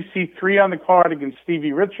 EC3 on the card against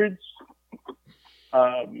Stevie Richards.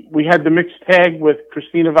 We had the mixed tag with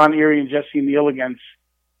Christina Von Eerie and Jesse Neal against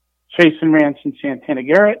Jason Rance and Santana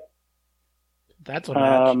Garrett. That's a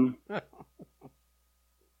match.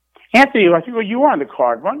 Anthony, I think you were on the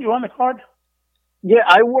card. Weren't you on the card? Yeah,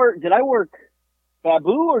 I worked. Did I work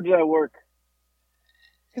Babu or did I work?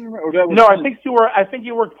 No, I think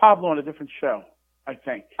you worked Pablo on a different show. I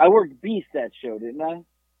think I worked Beast that show, didn't I?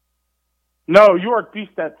 No, you worked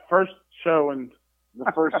Beast that first show and the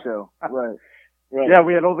first show, right? Right. Yeah,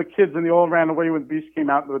 we had all the kids and they all ran away when Beast came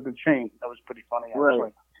out with the chain. That was pretty funny,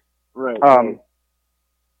 actually. Right.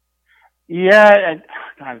 Yeah,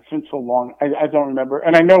 God, it's been so long. I don't remember.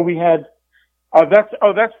 And I know we had, that's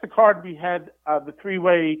the card we had, the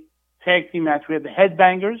 3-way tag team match. We had the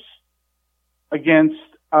Headbangers against,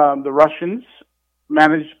 the Russians,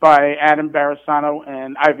 managed by Adam Barasano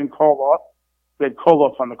and Ivan Koloff. We had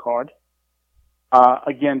Koloff on the card,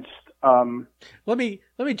 against, Let me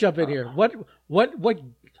jump in here.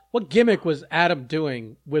 What gimmick was Adam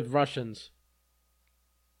doing with Russians?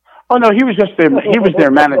 oh no, he was just their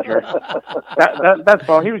manager. That's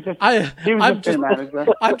all. He was just their manager.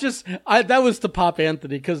 That was to Pop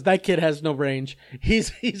Anthony because that kid has no range.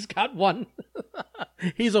 He's got one.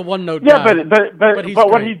 He's a one note guy. Yeah, but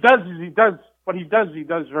what he does is he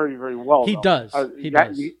does very, very well. He does. You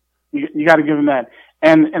got to give him that.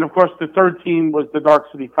 And of course the third team was the Dark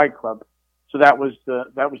City Fight Club. So that was the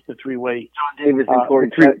 3-way. John Davis and Corey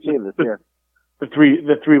Davis. Yeah. The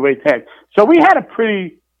 3-way tag. So we had a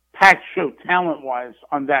pretty packed show talent-wise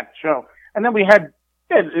on that show. And then we had,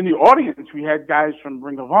 in the audience, we had guys from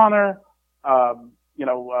Ring of Honor.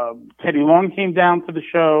 Teddy Long came down to the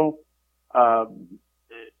show.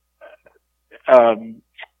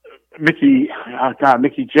 Mickey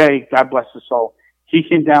J, God bless his soul. He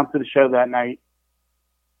came down to the show that night.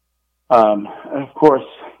 Of course,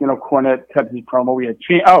 Cornette cut his promo. We had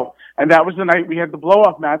and that was the night we had the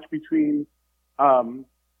blow-off match between,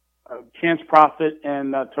 Chance Prophet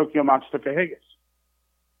and Tokyo Monster Kahigas,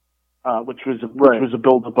 which was a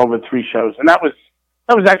build-up over 3 shows, and that was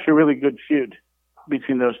actually a really good feud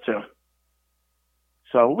between those two.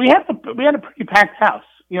 So we had a pretty packed house,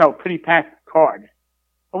 pretty packed card.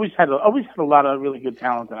 Always had a lot of really good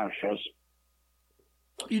talent in our shows.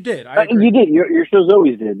 You did. You did. Your shows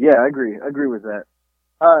always did. Yeah, I agree. I agree with that.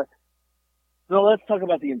 So let's talk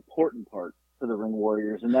about the important part for the Ring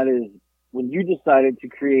Warriors, and that is when you decided to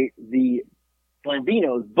create the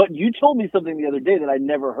Flambinos. But you told me something the other day that I'd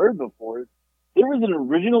never heard before. There was an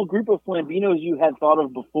original group of Flambinos you had thought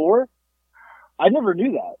of before. I never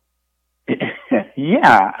knew that.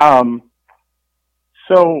 Yeah.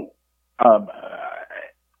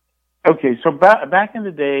 Okay. So back in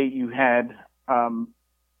the day, you had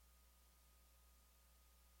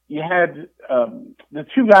the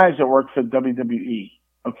 2 guys that worked for WWE.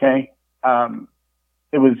 Okay.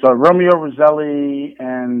 It was Romeo Roselli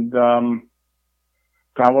and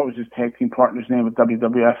what was his tag team partner's name with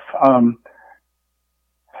WWF?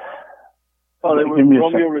 They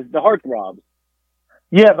were the Heartthrobs.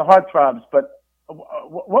 Yeah, the Heartthrobs. But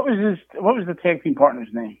what was the tag team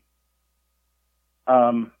partner's name?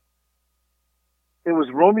 It was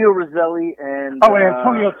Romeo Roselli and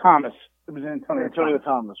Antonio Thomas. It was Antonio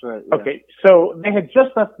Thomas, right? Yeah. Okay, so they had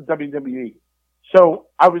just left the WWE. So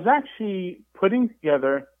I was actually putting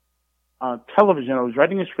together television. I was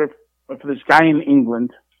writing a script for this guy in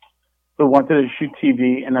England who wanted to shoot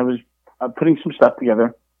TV, and I was putting some stuff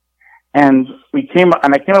together. And I came up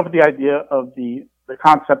with the idea of the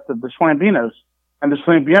concept of the Slambinos. And the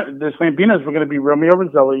Slambinos were going to be Romeo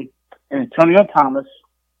Roselli and Antonio Thomas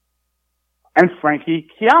and Frankie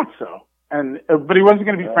Chiazzo. But he wasn't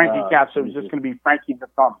going to be Frankie Chiazzo. It was just going to be Frankie the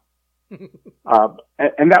Thumb.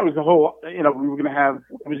 And that was the whole, it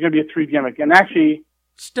was going to be a 3 gimmick. And actually,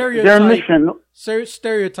 their mission.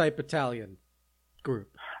 Stereotype Italian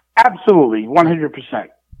group. Absolutely. 100%.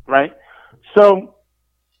 Right? So,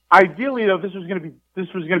 ideally though, this was going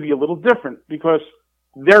to be a little different because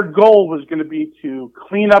their goal was going to be to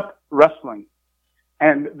clean up wrestling.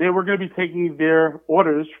 And they were going to be taking their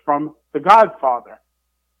orders from The Godfather.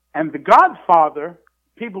 And The Godfather,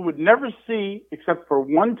 people would never see except for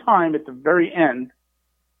one time at the very end.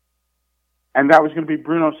 And that was going to be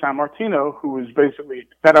Bruno Sammartino, who was basically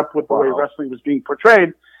fed up with the way wrestling was being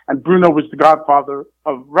portrayed. And Bruno was the godfather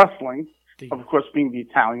of wrestling, of course, being the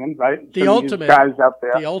Italian, right? The ultimate guys out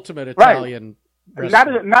there. The ultimate Italian. Right.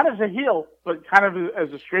 Not as a heel, but kind of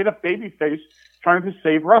as a straight up baby face trying to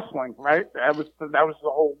save wrestling, right? That was the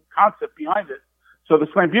whole concept behind it. So the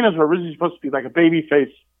Slambinos were originally supposed to be like a baby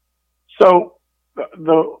face. So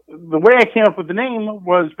the way I came up with the name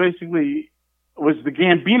was the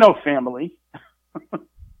Gambino family,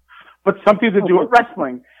 but something to do with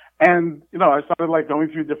wrestling. And, I started going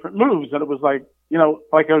through different moves, and it was it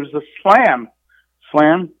was a slam,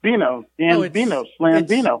 Bino, Gambino, Slam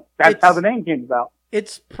Bino. That's how the name came about.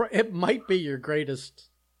 It might be your greatest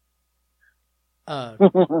creation.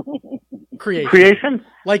 Creation?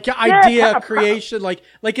 Creation.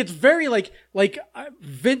 Like it's very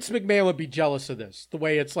Vince McMahon would be jealous of this. The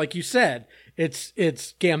way it's like you said, it's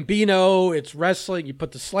Gambino, it's wrestling. You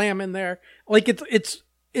put the slam in there.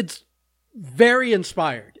 It's very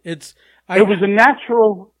inspired. It was a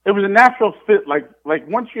natural fit. Like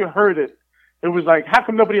once you heard it, it was like, how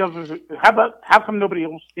come nobody else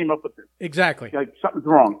came up with it? Exactly. Like something's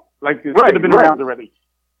wrong. Like it should have been around already.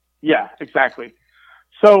 Yeah, exactly.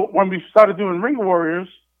 So when we started doing Ring Warriors,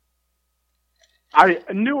 I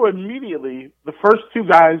knew immediately the first two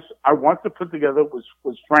guys I wanted to put together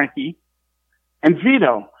was Frankie and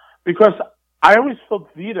Vito, because I always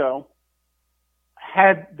felt Vito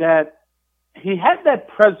had that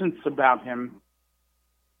presence about him.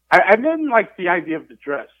 I didn't like the idea of the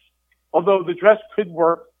dress, although the dress could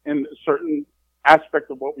work in a certain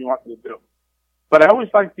aspect of what we wanted to do. But I always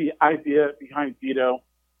liked the idea behind Vito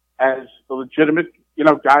as the legitimate,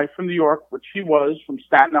 guy from New York, which he was, from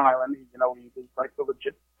Staten Island. He was like the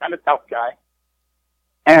legit kind of tough guy.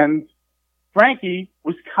 And Frankie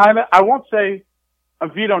was kind of, I won't say a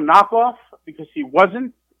Vito knockoff, because he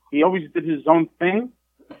wasn't. He always did his own thing.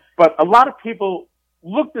 But a lot of people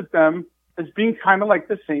looked at them as being kind of like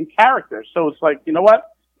the same character. So it's like, you know what?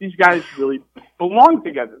 These guys really belong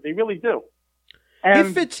together. They really do.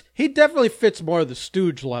 And he definitely fits more of the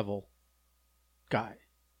Stooge level guy.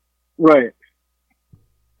 Right.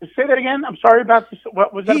 Say that again. I'm sorry about this.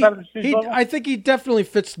 What was that about the Stooge level? I think he definitely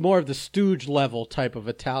fits more of the Stooge level type of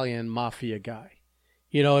Italian mafia guy.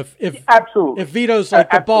 Absolutely. If Vito's like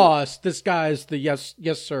the boss, this guy's the yes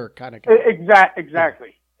sir kind of guy.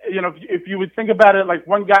 Exactly. If you would think about it, like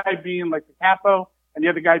one guy being like the capo and the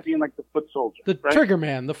other guy being like the foot soldier. The trigger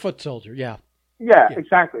man, the foot soldier, yeah. Yeah,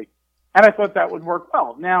 exactly. And I thought that would work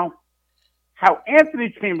well. Now, how Anthony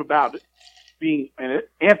came about it, being in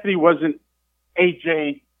it, Anthony wasn't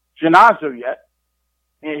AJ Genazzo yet.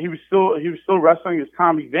 And he was still wrestling as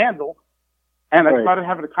Tommy Vandal. And I started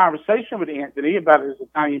having a conversation with Anthony about his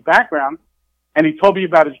Italian background, and he told me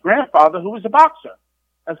about his grandfather, who was a boxer.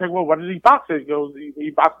 I was like, well, what did he box? He goes,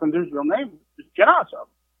 he boxed under his real name, it's Genazzo.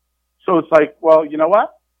 So it's like, well, you know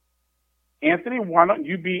what? Anthony, why don't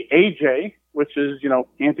you be AJ, which is,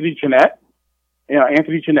 Anthony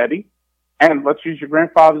Giannetti, and let's use your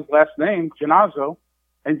grandfather's last name, Genazzo,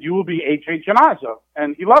 and you will be AJ Genazzo.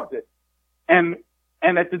 And he loved it. And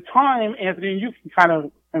at the time, Anthony, you can kind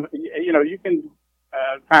of,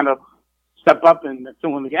 kind of step up and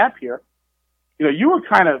fill in the gap here. You were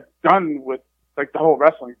kind of done with like the whole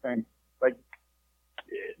wrestling thing. Like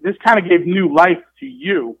this kind of gave new life to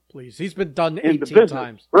you. Please, he's been done 18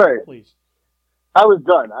 times. Right. Please. I was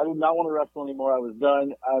done. I did not want to wrestle anymore. I was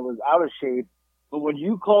done. I was out of shape. But when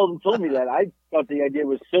you called and told me that, I thought the idea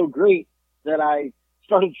was so great that I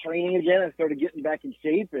started training again. I started getting back in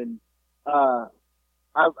shape, and I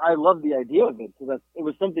love the idea of it, because it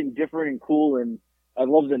was something different and cool, and I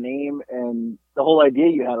love the name and the whole idea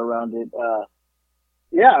you had around it. I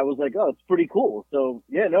was like, oh, it's pretty cool. So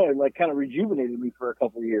it like kind of rejuvenated me for a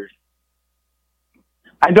couple of years.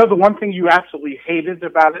 I know the one thing you absolutely hated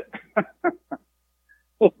about it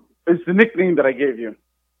is the nickname that I gave you.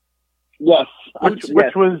 Yes, which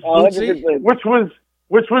was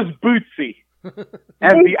Bootsy,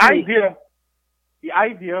 and the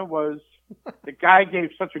idea was. The guy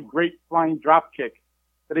gave such a great flying drop kick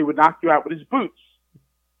that he would knock you out with his boots.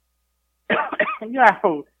 you know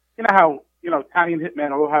how Italian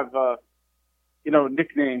hitmen will have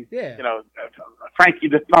nickname. Yeah. Frankie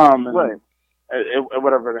the Thumb and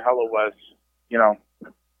whatever the hell it was.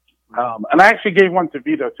 And I actually gave one to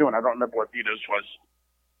Vito too, and I don't remember what Vito's was,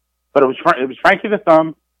 but it was Frankie the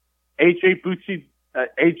Thumb, AJ Bootsy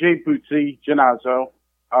Genazzo.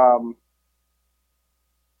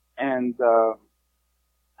 And I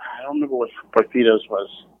don't remember what Vito's was,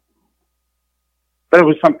 but it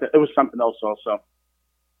was something else also.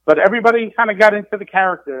 But everybody kind of got into the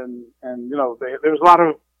character, and there was a lot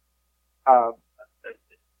of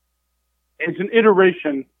it's an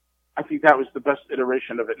iteration. I think that was the best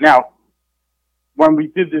iteration of it. Now, when we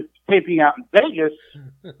did this taping out in Vegas,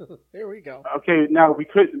 there we go. Okay, now we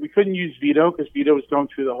couldn't use Vito because Vito was going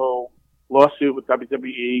through the whole lawsuit with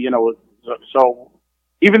WWE. So.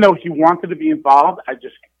 Even though he wanted to be involved,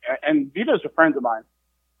 and Vito's a friend of mine,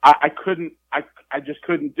 I just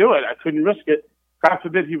couldn't do it. I couldn't risk it. God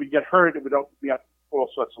forbid he would get hurt. It would open me up all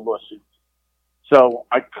sorts of lawsuits. So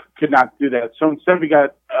I could not do that. So instead we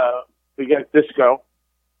got Disco,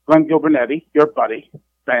 Glenn Gilbernetti, your buddy,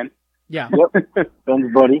 Ben. Yeah.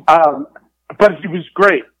 Ben's buddy. But he was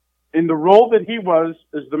great. In the role that he was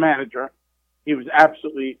as the manager, he was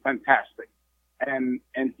absolutely fantastic. And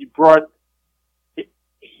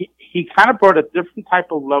he kind of brought a different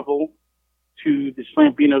type of level to the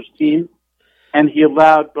Slambinos team, and he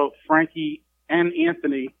allowed both Frankie and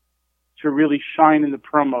Anthony to really shine in the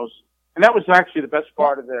promos. And that was actually the best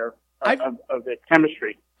part of their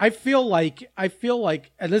chemistry. I feel like,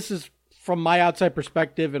 and this is from my outside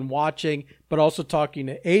perspective and watching, but also talking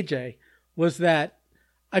to AJ, was that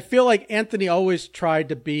I feel like Anthony always tried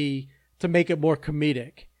to make it more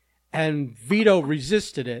comedic, and Vito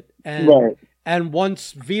resisted it. And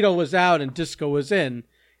once Vito was out and Disco was in,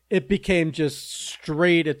 it became just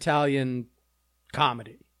straight Italian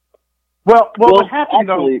comedy. Well, what happened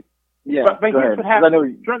actually, though? Yeah, but here's what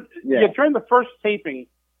happened. During the first taping,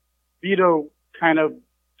 Vito kind of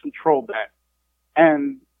controlled that.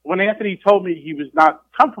 And when Anthony told me he was not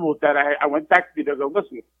comfortable with that, I went back to Vito and go,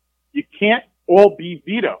 listen, you can't all be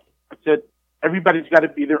Vito. I said, everybody's got to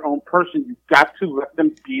be their own person. You've got to let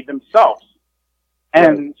them be themselves.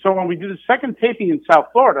 And so when we did the second taping in South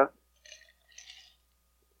Florida,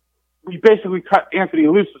 we basically cut Anthony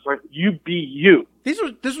loose. It's like, you be you. This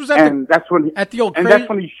was that's when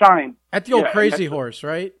he shined. At the old Crazy Horse,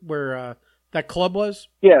 right? Where that club was?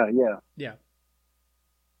 Yeah.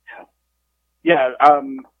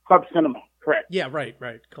 Club Cinema, correct. Yeah, right.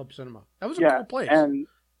 Club Cinema. That was a cool place. And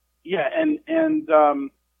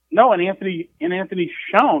Anthony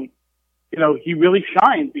shone, he really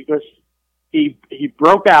shined because he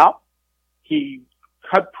broke out. He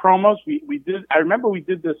cut promos. I remember we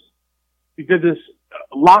did this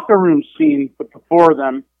locker room scene with the four of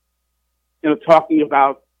them, talking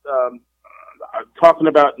about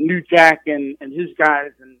New Jack and his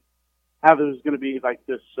guys, and how there was going to be like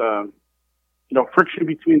this, friction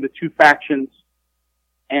between the two factions.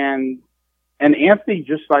 And Anthony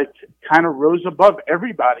just like kind of rose above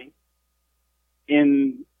everybody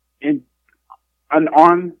in an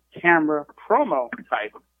on-camera promo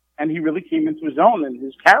type. And he really came into his own, and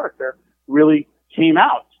his character really came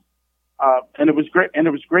out. And it was great. And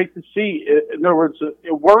it was great to see. In other words,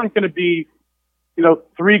 it weren't going to be,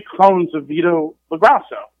 three clones of Vito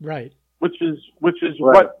LaGrasso. Right. Which is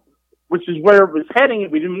where it was heading,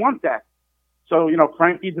 and we didn't want that. So,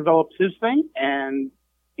 Frankie developed his thing, and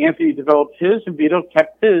Anthony developed his, and Vito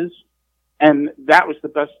kept his. And that was the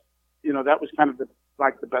best, that was kind of the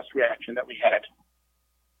best reaction that we had.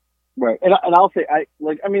 Right. And I'll say, I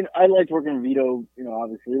liked working with Vito,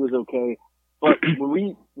 obviously it was okay. But when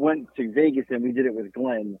we went to Vegas and we did it with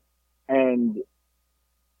Glenn, and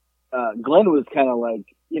Glenn was kind of like,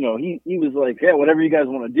 he was like, yeah, whatever you guys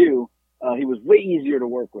want to do. He was way easier to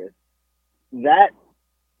work with. That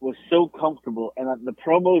was so comfortable. And the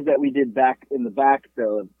promos that we did back in the back,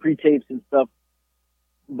 the pre-tapes and stuff,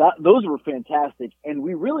 those were fantastic. And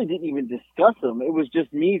we really didn't even discuss them. It was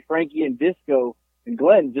just me, Frankie, and Disco and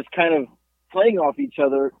Glenn just kind of playing off each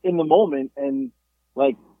other in the moment. And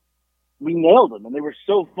like, we nailed them, and they were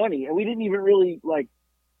so funny. And we didn't even really like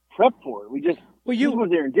prep for it. We just were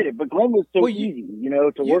there and did it. But Glenn was so easy,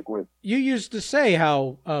 to work with. You used to say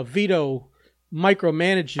how Vito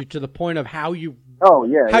micromanaged you to the point of how you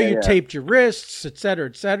taped your wrists, et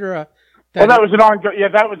cetera. That was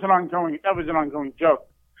an ongoing joke.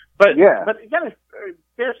 But you gotta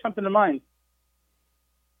bear something in mind.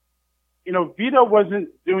 Vito wasn't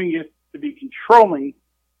doing it to be controlling.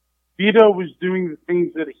 Vito was doing the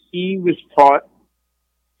things that he was taught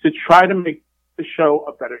to try to make the show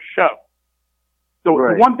a better show. So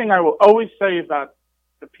the one thing I will always say about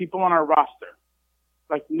the people on our roster,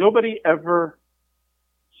 like nobody ever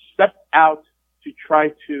stepped out to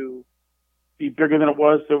try to be bigger than it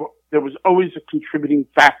was. There was always a contributing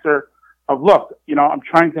factor of, look, I'm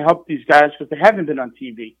trying to help these guys because they haven't been on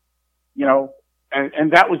TV,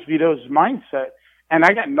 and that was Vito's mindset. And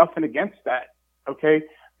I got nothing against that. Okay.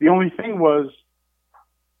 The only thing was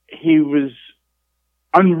he was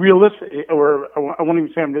unrealistic, or I won't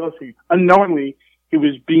even say unrealistic, unknowingly, he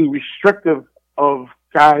was being restrictive of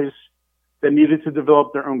guys that needed to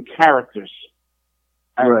develop their own characters.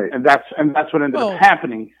 And that's what ended up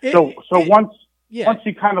happening. Once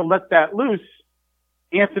he kind of let that loose,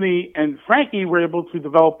 Anthony and Frankie were able to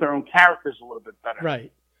develop their own characters a little bit better.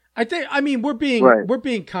 Right. We're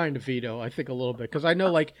being kind to Vito, I think, a little bit, because I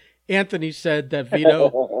know, like, Anthony said that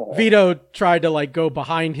Vito tried to like go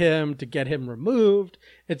behind him to get him removed,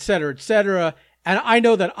 et cetera. And I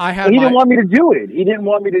know that he didn't want me to do it. He didn't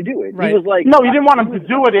want me to do it. Right. He was like, no, he didn't want him to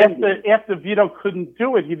do it after Vito couldn't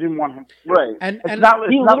do it. He didn't want him. Right. And it's not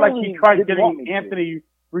like he tried getting Anthony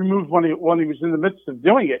removed when he was in the midst of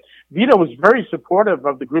doing it. Vito was very supportive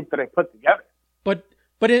of the group that I put together.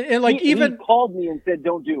 He called me and said,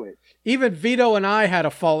 "Don't do it." Even Vito and I had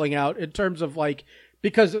a falling out in terms of like,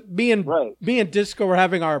 because me and Disco were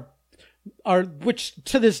having our, which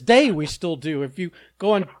to this day we still do. If you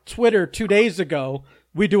go on Twitter 2 days ago,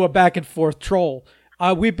 we do a back and forth troll.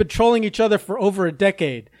 We've been trolling each other for over a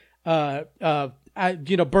decade. Birthed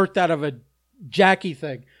out of a Jackie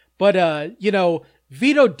thing. But,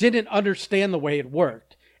 Vito didn't understand the way it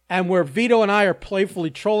worked. And where Vito and I are playfully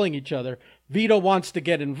trolling each other, Vito wants to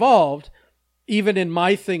get involved, even in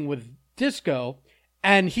my thing with Disco,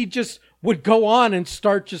 and he just would go on and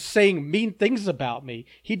start just saying mean things about me.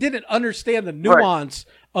 He didn't understand the nuance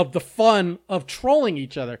of the fun of trolling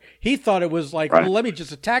each other. He thought it was like, well, let me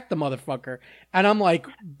just attack the motherfucker. And I'm like,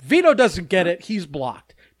 Vito doesn't get it. He's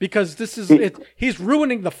blocked because this is he's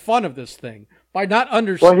ruining the fun of this thing by not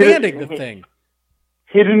understanding the thing.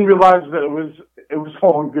 He didn't realize that it was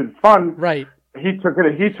all in good fun. Right. He took it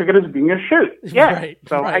as being a shoot. Yeah. Right.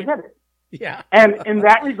 So right. I get it. Yeah. And in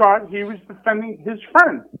that regard, he was defending his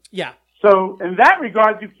friend. Yeah. So in that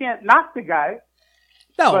regard, you can't knock the guy.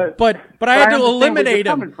 No, but I had to eliminate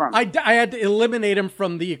him. I had to eliminate him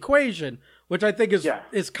from the equation, which I think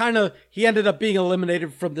is kind of, he ended up being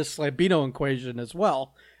eliminated from the Slambino equation as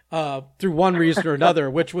well, through one reason or another,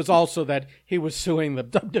 which was also that he was suing the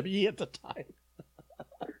WWE at the time.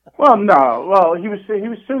 Well, no. Well, he was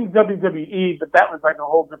suing WWE, but that was like a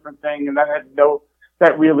whole different thing, and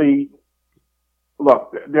that really.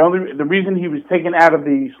 Look, the reason he was taken out of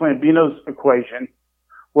the Slambino's equation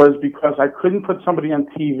was because I couldn't put somebody on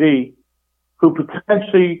TV who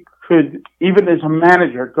potentially could, even as a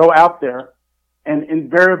manager, go out there and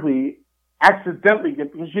invariably accidentally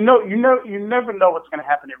get, because you never know what's going to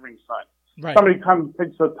happen at ringside. Right. Somebody comes,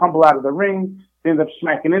 takes a tumble out of the ring, they end up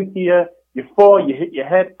smacking into you, you fall, you hit your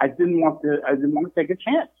head. I didn't want to take a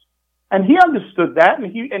chance. And he understood that,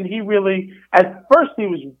 and he really, at first he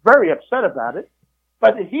was very upset about it.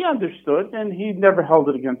 But he understood, and he never held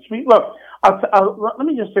it against me. Look, let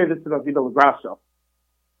me just say this about Vito LaGrasso,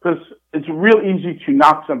 because it's real easy to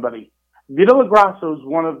knock somebody. Vito LaGrasso is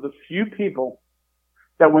one of the few people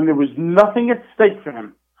that when there was nothing at stake for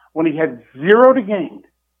him, when he had zero to gain,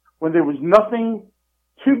 when there was nothing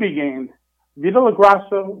to be gained, Vito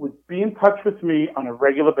LaGrasso would be in touch with me on a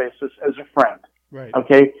regular basis as a friend. Right.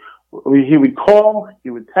 Okay? He would call, he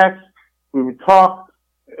would text, we would talk.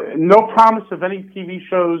 No promise of any TV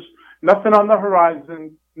shows, nothing on the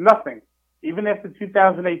horizon, nothing. Even after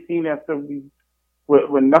 2018,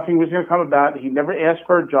 when nothing was going to come about, he never asked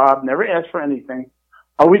for a job, never asked for anything,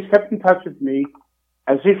 always kept in touch with me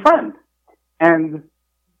as a friend. And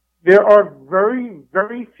there are very,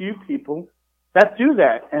 very few people that do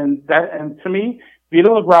that. And to me,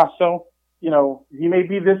 Vito LaGrasso, he may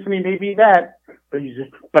be this and he may be that, but he's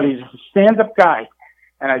a stand-up guy,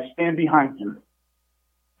 and I stand behind him.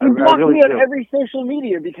 You blocked me on every social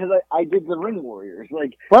media because I did the Ring Warriors.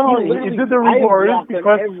 Like, well, you did the Ring Warriors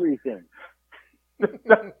because everything.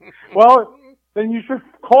 Well, then you should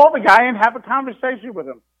call the guy and have a conversation with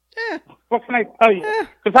him. What can I tell you?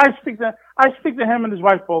 Because I speak to him and his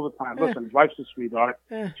wife all the time. Listen, his wife's a sweetheart.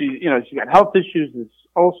 She got health issues. There's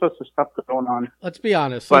all sorts of stuff going on. Let's be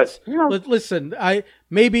honest. But listen.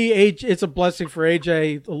 Maybe it's a blessing for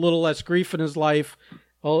AJ. A little less grief in his life.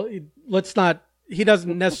 Well, let's not. He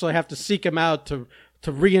doesn't necessarily have to seek him out to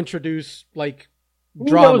reintroduce like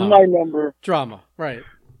drama. That was my number. Drama, right?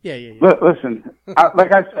 Yeah. Listen,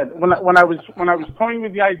 like I said, when I was toying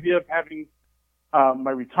with the idea of having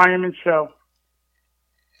my retirement show,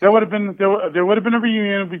 there would have been a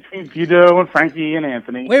reunion between Vito and Frankie and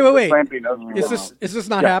Anthony. Wait. Is this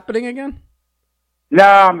not happening again? No,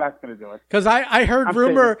 I'm not going to do it. Because I heard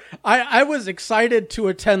rumor. I was excited to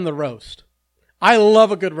attend the roast. I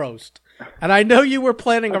love a good roast. And I know you were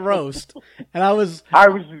planning a roast, and I was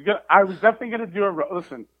definitely going to do a roast.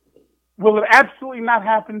 Listen, will it absolutely not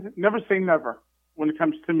happen? Never say never when it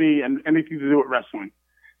comes to me and anything to do with wrestling.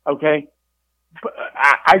 Okay, but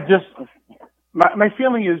my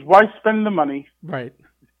feeling is why spend the money right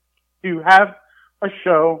to have a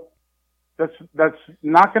show that's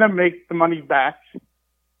not going to make the money back.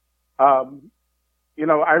 I'd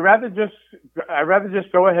rather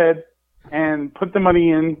just go ahead and put the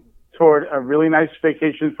money in toward a really nice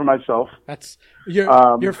vacation for myself.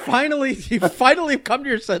 You've finally come to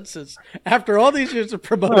your senses after all these years of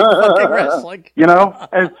promoting fucking wrestling. It's not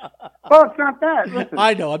that. Listen,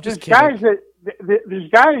 I know. I'm just kidding. There's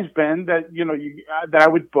guys, Ben, that that I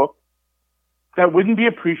would book that wouldn't be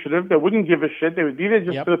appreciative, that wouldn't give a shit. They would be there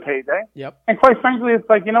just for the payday. Yep. And quite frankly, it's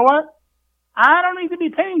like, you know what? I don't need to be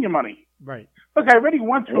paying you money. Right. Look, I already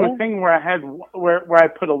went through a thing where I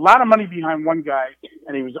put a lot of money behind one guy,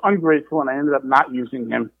 and he was ungrateful, and I ended up not using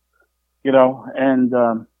him. And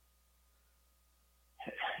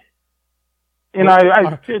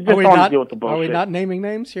I just don't want to deal with the bullshit. Are we not naming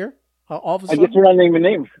names here? All of a I sudden? guess we're not naming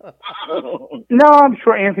names. No, I'm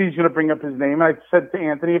sure Anthony's going to bring up his name. I said to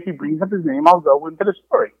Anthony, if he brings up his name, I'll go into the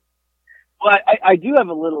story. Well, I do have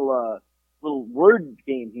a little little word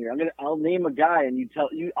game here. I'll name a guy and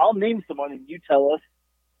I'll name someone and you tell us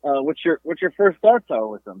what your first thoughts are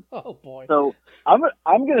with them. Oh boy. So I'm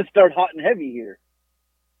gonna start hot and heavy here.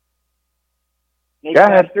 Nate Go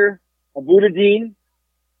ahead. Pastor, Abuddin,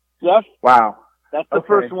 Jeff. Wow. That's the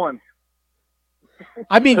first one.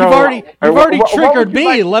 I mean, So, you've already what triggered would you me,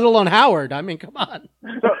 like- let alone Howard. I mean, come on.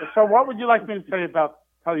 So what would you like me to tell you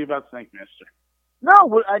about Snake Master? No,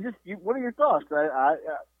 what are your thoughts?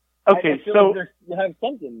 Okay, I feel so like you have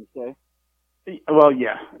something to say. well,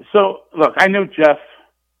 yeah. So look, I know Jeff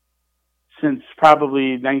since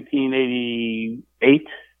probably 1988,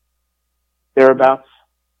 thereabouts.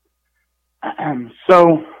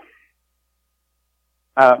 So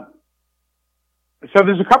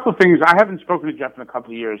there's a couple of things. I haven't spoken to Jeff in a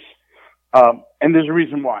couple of years, and there's a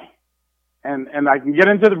reason why. And I can get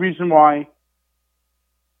into the reason why.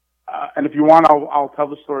 And if you want, I'll tell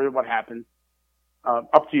the story of what happened.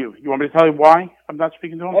 Up to you. You want me to tell you why I'm not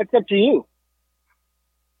speaking to him? That's up to you.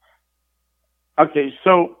 Okay,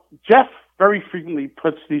 so Jeff very frequently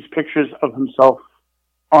puts these pictures of himself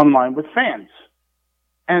online with fans.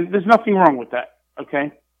 And there's nothing wrong with that,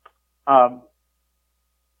 okay?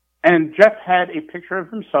 And Jeff had a picture of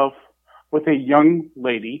himself with a young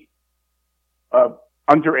lady,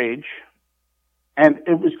 underage, and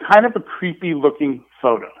it was kind of a creepy looking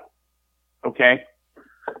photo, okay?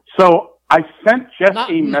 So I sent Jeff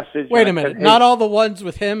a message. Wait a minute. Not all the ones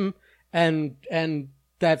with him and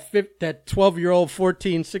that 12-year-old,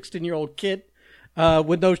 14, 16-year-old kid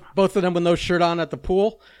with both of them with no shirt on at the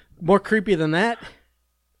pool. More creepy than that?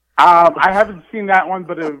 I haven't seen that one,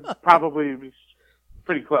 but it probably was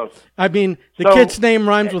pretty close. I mean, the kid's name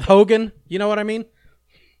rhymes with Hogan. You know what I mean?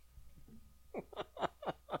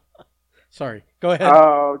 Sorry. Go ahead.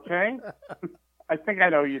 Okay. I think I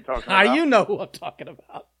know who you're talking about. You know who I'm talking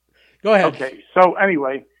about. Go ahead. Okay. So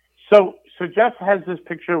anyway, so Jeff has this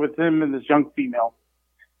picture with him and this young female,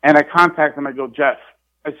 and I contact him. I go, Jeff,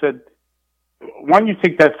 I said, why don't you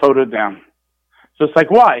take that photo down? So it's like,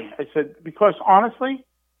 why? I said, because honestly,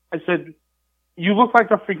 I said, you look like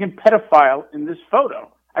a freaking pedophile in this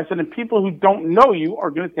photo. I said, and people who don't know you are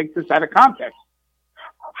going to take this out of context.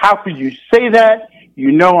 How could you say that?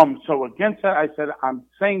 You know I'm so against that. I said, I'm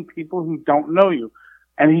saying people who don't know you.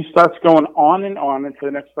 And he starts going on, and for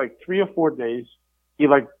the next 3 or 4 days, he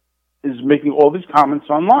is making all these comments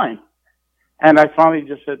online. And I finally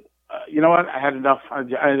just said, you know what? I had enough.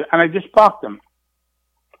 And I just blocked him.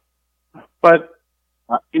 But,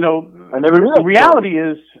 I never knew that.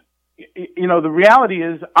 the reality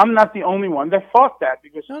is I'm not the only one that thought that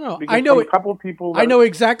because I know a couple of people. I know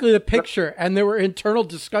exactly the picture, and there were internal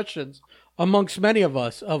discussions amongst many of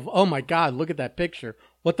us of, oh my God, look at that picture.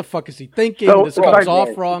 What the fuck is he thinking? This comes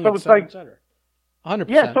off wrong, et cetera. 100%.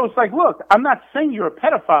 Yeah, so it's like, look, I'm not saying you're a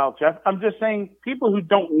pedophile, Jeff. I'm just saying people who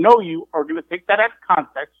don't know you are going to take that out of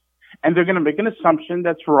context, and they're going to make an assumption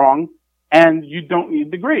that's wrong, and you don't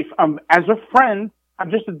need the grief. As a friend,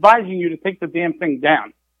 I'm just advising you to take the damn thing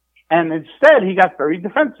down. And instead, he got very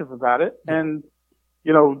defensive about it and,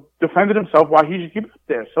 defended himself why he should keep it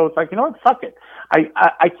there. So it's like, you know what? Fuck it.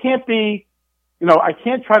 I can't be, I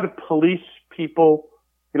can't try to police people,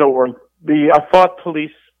 or be a thought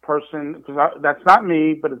police person because that's not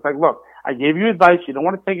me. But it's like, look, I gave you advice. You don't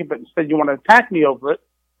want to take it, but instead you want to attack me over it.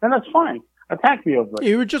 Then that's fine. Attack me over it.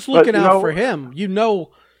 You were just looking out for him.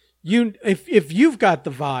 If you've got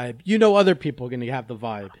the vibe, other people are going to have the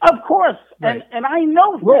vibe. Of course. Right. And I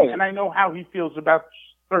know him, Right. and I know how he feels about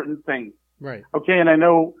certain things. Right. Okay. And I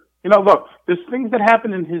know, look, there's things that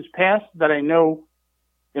happen in his past that I know,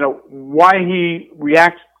 why he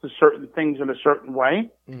reacts to certain things in a certain way.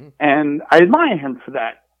 Mm-hmm. And I admire him for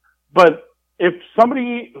that. But if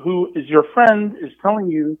somebody who is your friend is telling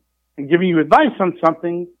you and giving you advice on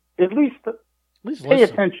something, at least pay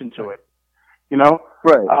attention to it.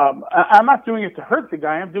 Right. I'm not doing it to hurt the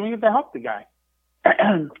guy. I'm doing it to help the guy.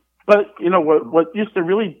 But what used to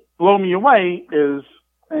really blow me away is,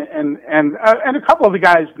 and a couple of the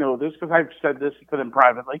guys know this because I've said this to them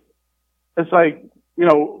privately. It's like,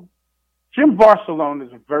 Jim Barcelone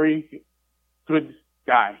is a very good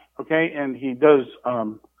guy. Okay. And he does,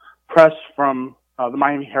 press from, the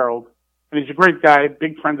Miami Herald. And he's a great guy,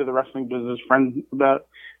 big friend of the wrestling business,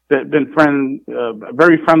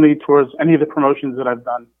 very friendly towards any of the promotions that I've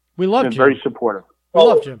done. We love Jim. Very supportive. We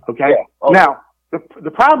love Jim. Okay. Yeah. Oh. Now,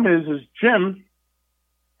 the problem is Jim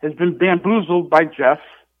has been bamboozled by Jeff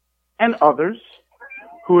and others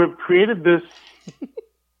who have created this.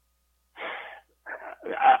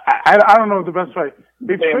 I don't know the best way.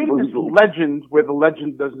 They've created this legend where the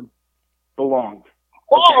legend doesn't belong.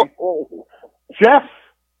 Okay? Oh. Jeff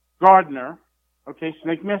Gardner,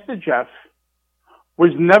 Snake Master Jeff,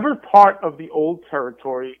 was never part of the old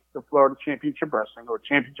territory, the Florida Championship Wrestling or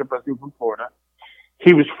Championship Wrestling from Florida.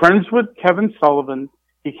 He was friends with Kevin Sullivan.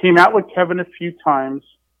 He came out with Kevin a few times,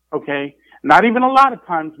 okay? Not even a lot of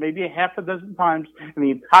times, maybe a half a dozen times in the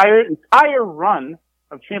entire run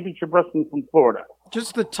of Championship Wrestling from Florida.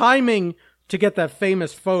 Just the timing to get that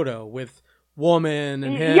famous photo with Woman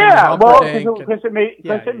and him. Yeah, and well, Humperdinck because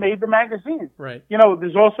it made the magazines. Right. You know,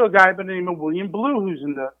 there's also a guy by the name of William Blue who's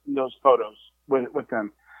in those photos with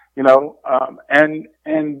them. You know,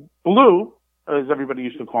 and Blue, as everybody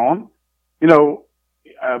used to call him, you know,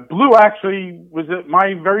 Blue actually was at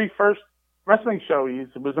my very first wrestling show. He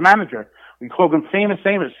was a manager. We called him Famous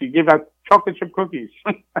Amos. He gave out chocolate chip cookies.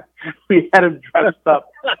 We had him dressed up.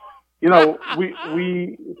 You know,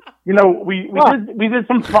 we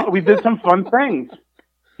did some fun things.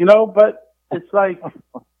 You know, but it's like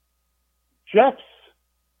Jeff's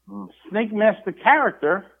Snake Master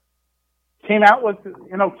character came out with,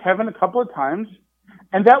 you know, Kevin a couple of times,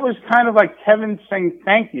 and that was kind of like Kevin saying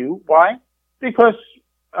thank you. Why? Because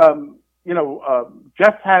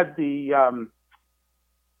Jeff had the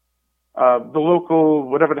local,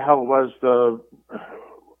 whatever the hell it was,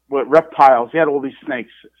 reptiles. He had all these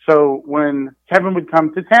snakes. So when Kevin would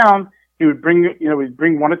come to town, he'd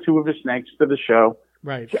bring one or two of his snakes to the show.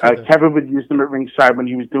 Right. Kevin would use them at ringside when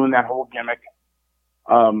he was doing that whole gimmick.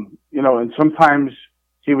 You know, and sometimes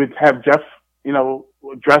he would have Jeff, you know,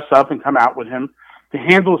 dress up and come out with him to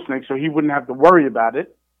handle a snake so he wouldn't have to worry about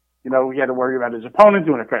it. You know, he had to worry about his opponent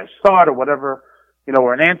doing a crash start or whatever, you know,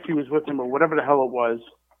 or an Nancy was with him or whatever the hell it was.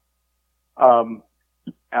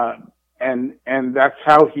 And that's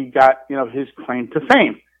how he got, you know, his claim to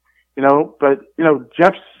fame, you know, but, you know,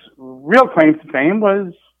 Jeff's real claim to fame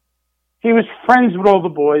was he was friends with all the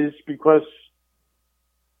boys because,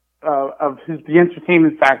 of the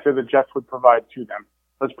entertainment factor that Jeff would provide to them.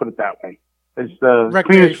 Let's put it that way. It's the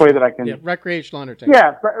cleanest way that I can. Yeah, recreational entertainment.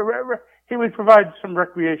 Yeah, he would provide some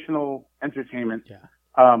recreational entertainment. Yeah.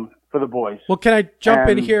 For the boys. Well, can I jump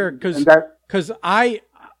in here because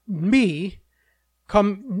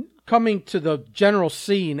coming to the general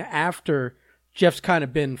scene after Jeff's kind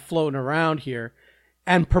of been floating around here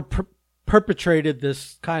and perpetrated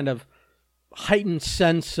this kind of heightened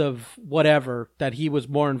sense of whatever, that he was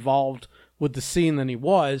more involved with the scene than he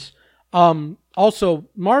was. Also,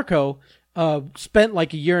 Marco spent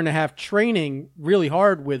like a year and a half training really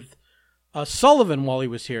hard with Sullivan while he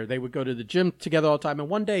was here. They would go to the gym together all the time. And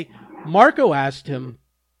one day, Marco asked him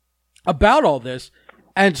about all this,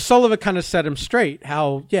 and Sullivan kind of set him straight.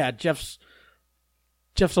 How, yeah, Jeff's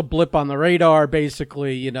a blip on the radar,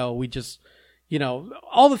 basically. You know, we just, you know,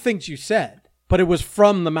 all the things you said. But it was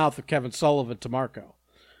from the mouth of Kevin Sullivan to Marco.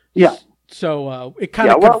 Yeah. So it kind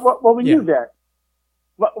of... Well, we knew that.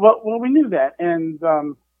 Well, we knew that. And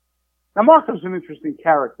now Marco's an interesting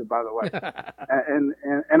character, by the way.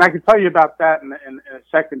 and I can tell you about that in a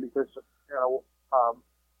second because, you know,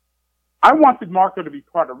 I wanted Marco to be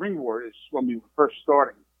part of Ring Warriors when we were first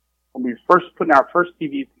starting, when we were first putting our first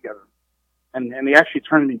TV together. And he actually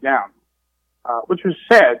turned me down, which was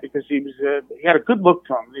sad because he had a good look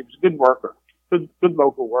to him. He was a good worker. Good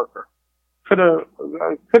local worker. Could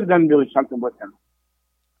have done really something with him.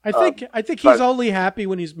 I think he's only happy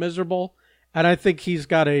when he's miserable, and I think he's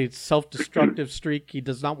got a self-destructive streak. He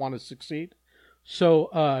does not want to succeed.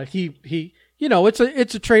 So he you know, it's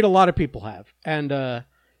a trait a lot of people have, and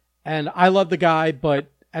I love the guy, but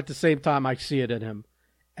at the same time I see it in him,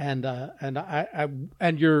 and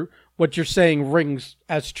what you're saying rings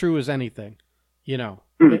as true as anything, you know,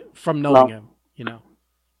 from knowing him, you know.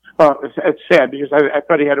 Well, it's sad because I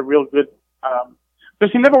thought he had a real good,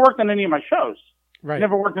 because he never worked on any of my shows. Right. He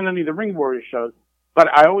never worked on any of the Ring Warrior shows. But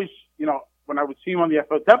I always, you know, when I would see him on the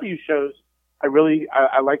FOW shows, I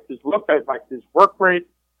liked his look. I liked his work rate.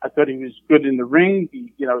 I thought he was good in the ring.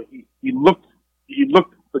 He looked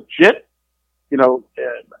legit, you know,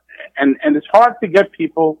 and it's hard to get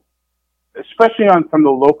people, especially from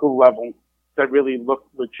the local level, that really look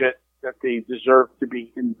legit, that they deserve to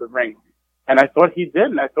be in the ring. And I thought he did,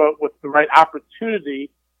 and I thought with the right opportunity,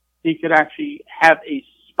 he could actually have a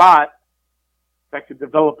spot that could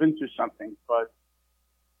develop into something. But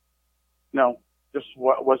no, just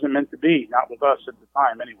wasn't meant to be, not with us at the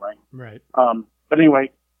time anyway. Right. But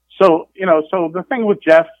anyway, so, you know, so the thing with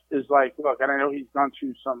Jeff is like, look, and I know he's gone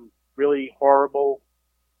through some really horrible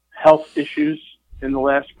health issues in the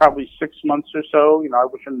last probably 6 months or so. You know, I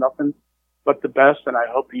wish him nothing but the best, and I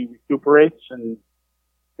hope he recuperates and,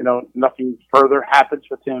 you know, nothing further happens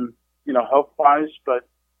with him, you know, health-wise. But,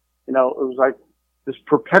 you know, it was like this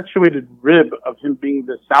perpetuated rib of him being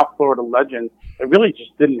the South Florida legend. It really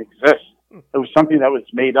just didn't exist. It was something that was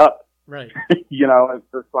made up. Right. You know, it's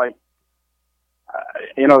just like,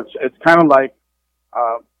 it's kind of like,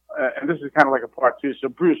 and this is kind of like a part two. So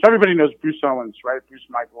Bruce, everybody knows Bruce Owens, right? Bruce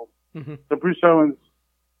Michaels. Mm-hmm. So Bruce Owens,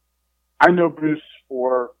 I know Bruce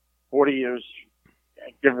for 40 years,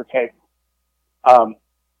 give or take.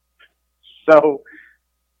 So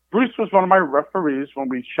Bruce was one of my referees when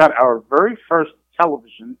we shot our very first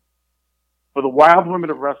television for the Wild Women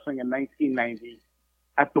of Wrestling in 1990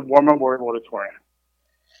 at the War Memorial Auditorium.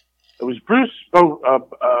 It was Bruce,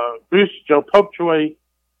 Joe Popejoy,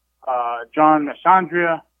 John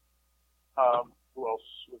Massandria. Who else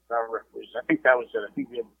was our referees? I think that was it. I think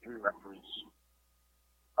we had 3 referees.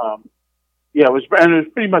 It was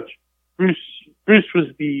pretty much Bruce. Bruce was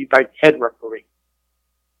the head referee.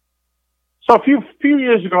 So a few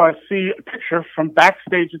years ago, I see a picture from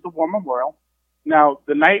backstage at the War Memorial. Now,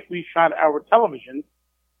 the night we shot our television,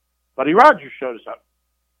 Buddy Rogers showed us up,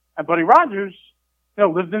 and Buddy Rogers,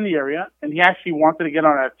 lived in the area, and he actually wanted to get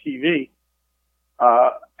on our TV.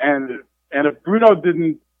 And if Bruno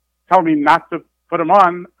didn't tell me not to put him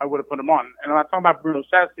on, I would have put him on. And I'm not talking about Bruno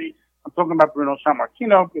Sassi. I'm talking about Bruno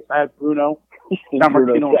Sammartino, because I had Bruno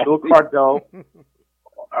Sammartino and Bill Cardell. It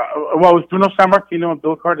was Bruno Sammartino and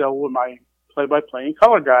Bill Cardell were my play-by-play and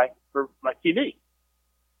color guy for my TV.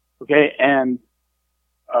 Okay, and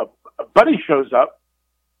Buddy shows up,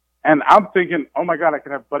 and I'm thinking, oh my God, I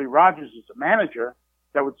could have Buddy Rogers as a manager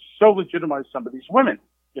that would so legitimize some of these women,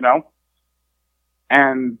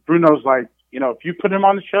 And Bruno's like, if you put him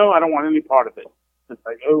on the show, I don't want any part of it. It's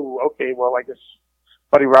like, oh, okay, well, I guess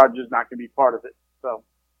Buddy Rogers is not going to be part of it. So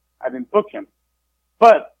I didn't book him.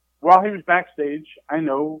 But while he was backstage, I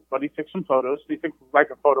know Buddy took some photos. He took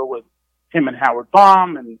a photo with him and Howard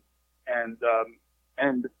Baum,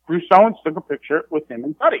 and Bruce Owens took a picture with him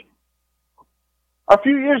and Buddy. A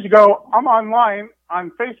few years ago, I'm online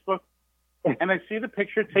on Facebook, and I see the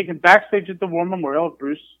picture taken backstage at the War Memorial of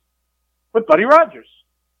Bruce with Buddy Rogers.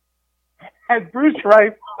 And Bruce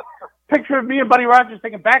writes, picture of me and Buddy Rogers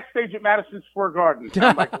taken backstage at Madison Square Garden. And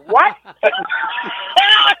I'm like, what?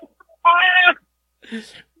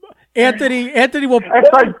 Anthony will. It's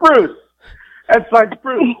like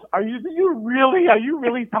Bruce. Are you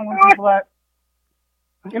really telling people that?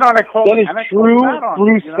 And I called. That is true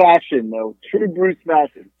Bruce him, fashion, though. True Bruce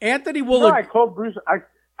fashion. Anthony will. I called Bruce.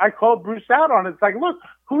 I called Bruce out on it. It's like, look,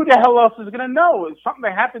 who the hell else is going to know? It's something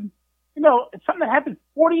that happened. It's something that happened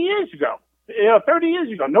 40 years ago. 30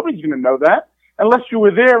 years ago. Nobody's going to know that unless you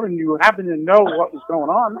were there and you happen to know what was going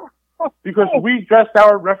on. Because we dressed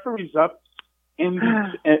our referees up in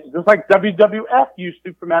just like WWF used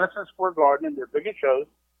to for Madison Square Garden in their biggest shows.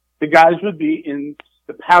 The guys would be in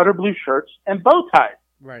the powder blue shirts and bow ties.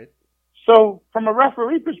 Right. So from a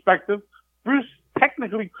referee perspective, Bruce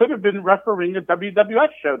technically could have been refereeing a WWF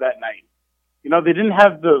show that night. They didn't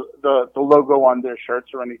have the logo on their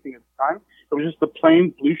shirts or anything at the time. It was just the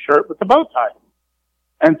plain blue shirt with the bow tie.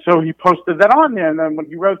 And so he posted that on there. And then when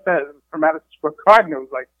he wrote that for Madison Square Garden, it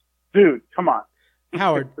was like, dude, come on.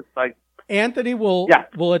 Howard, it's like, Anthony will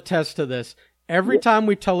attest to this. Every time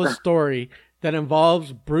we tell a story that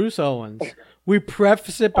involves Bruce Owens, we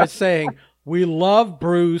preface it by saying, we love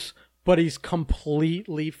Bruce, but he's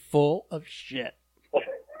completely full of shit.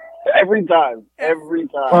 Every time.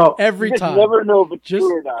 Well, every you time. Never know if it's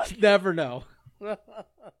true or not. Never know.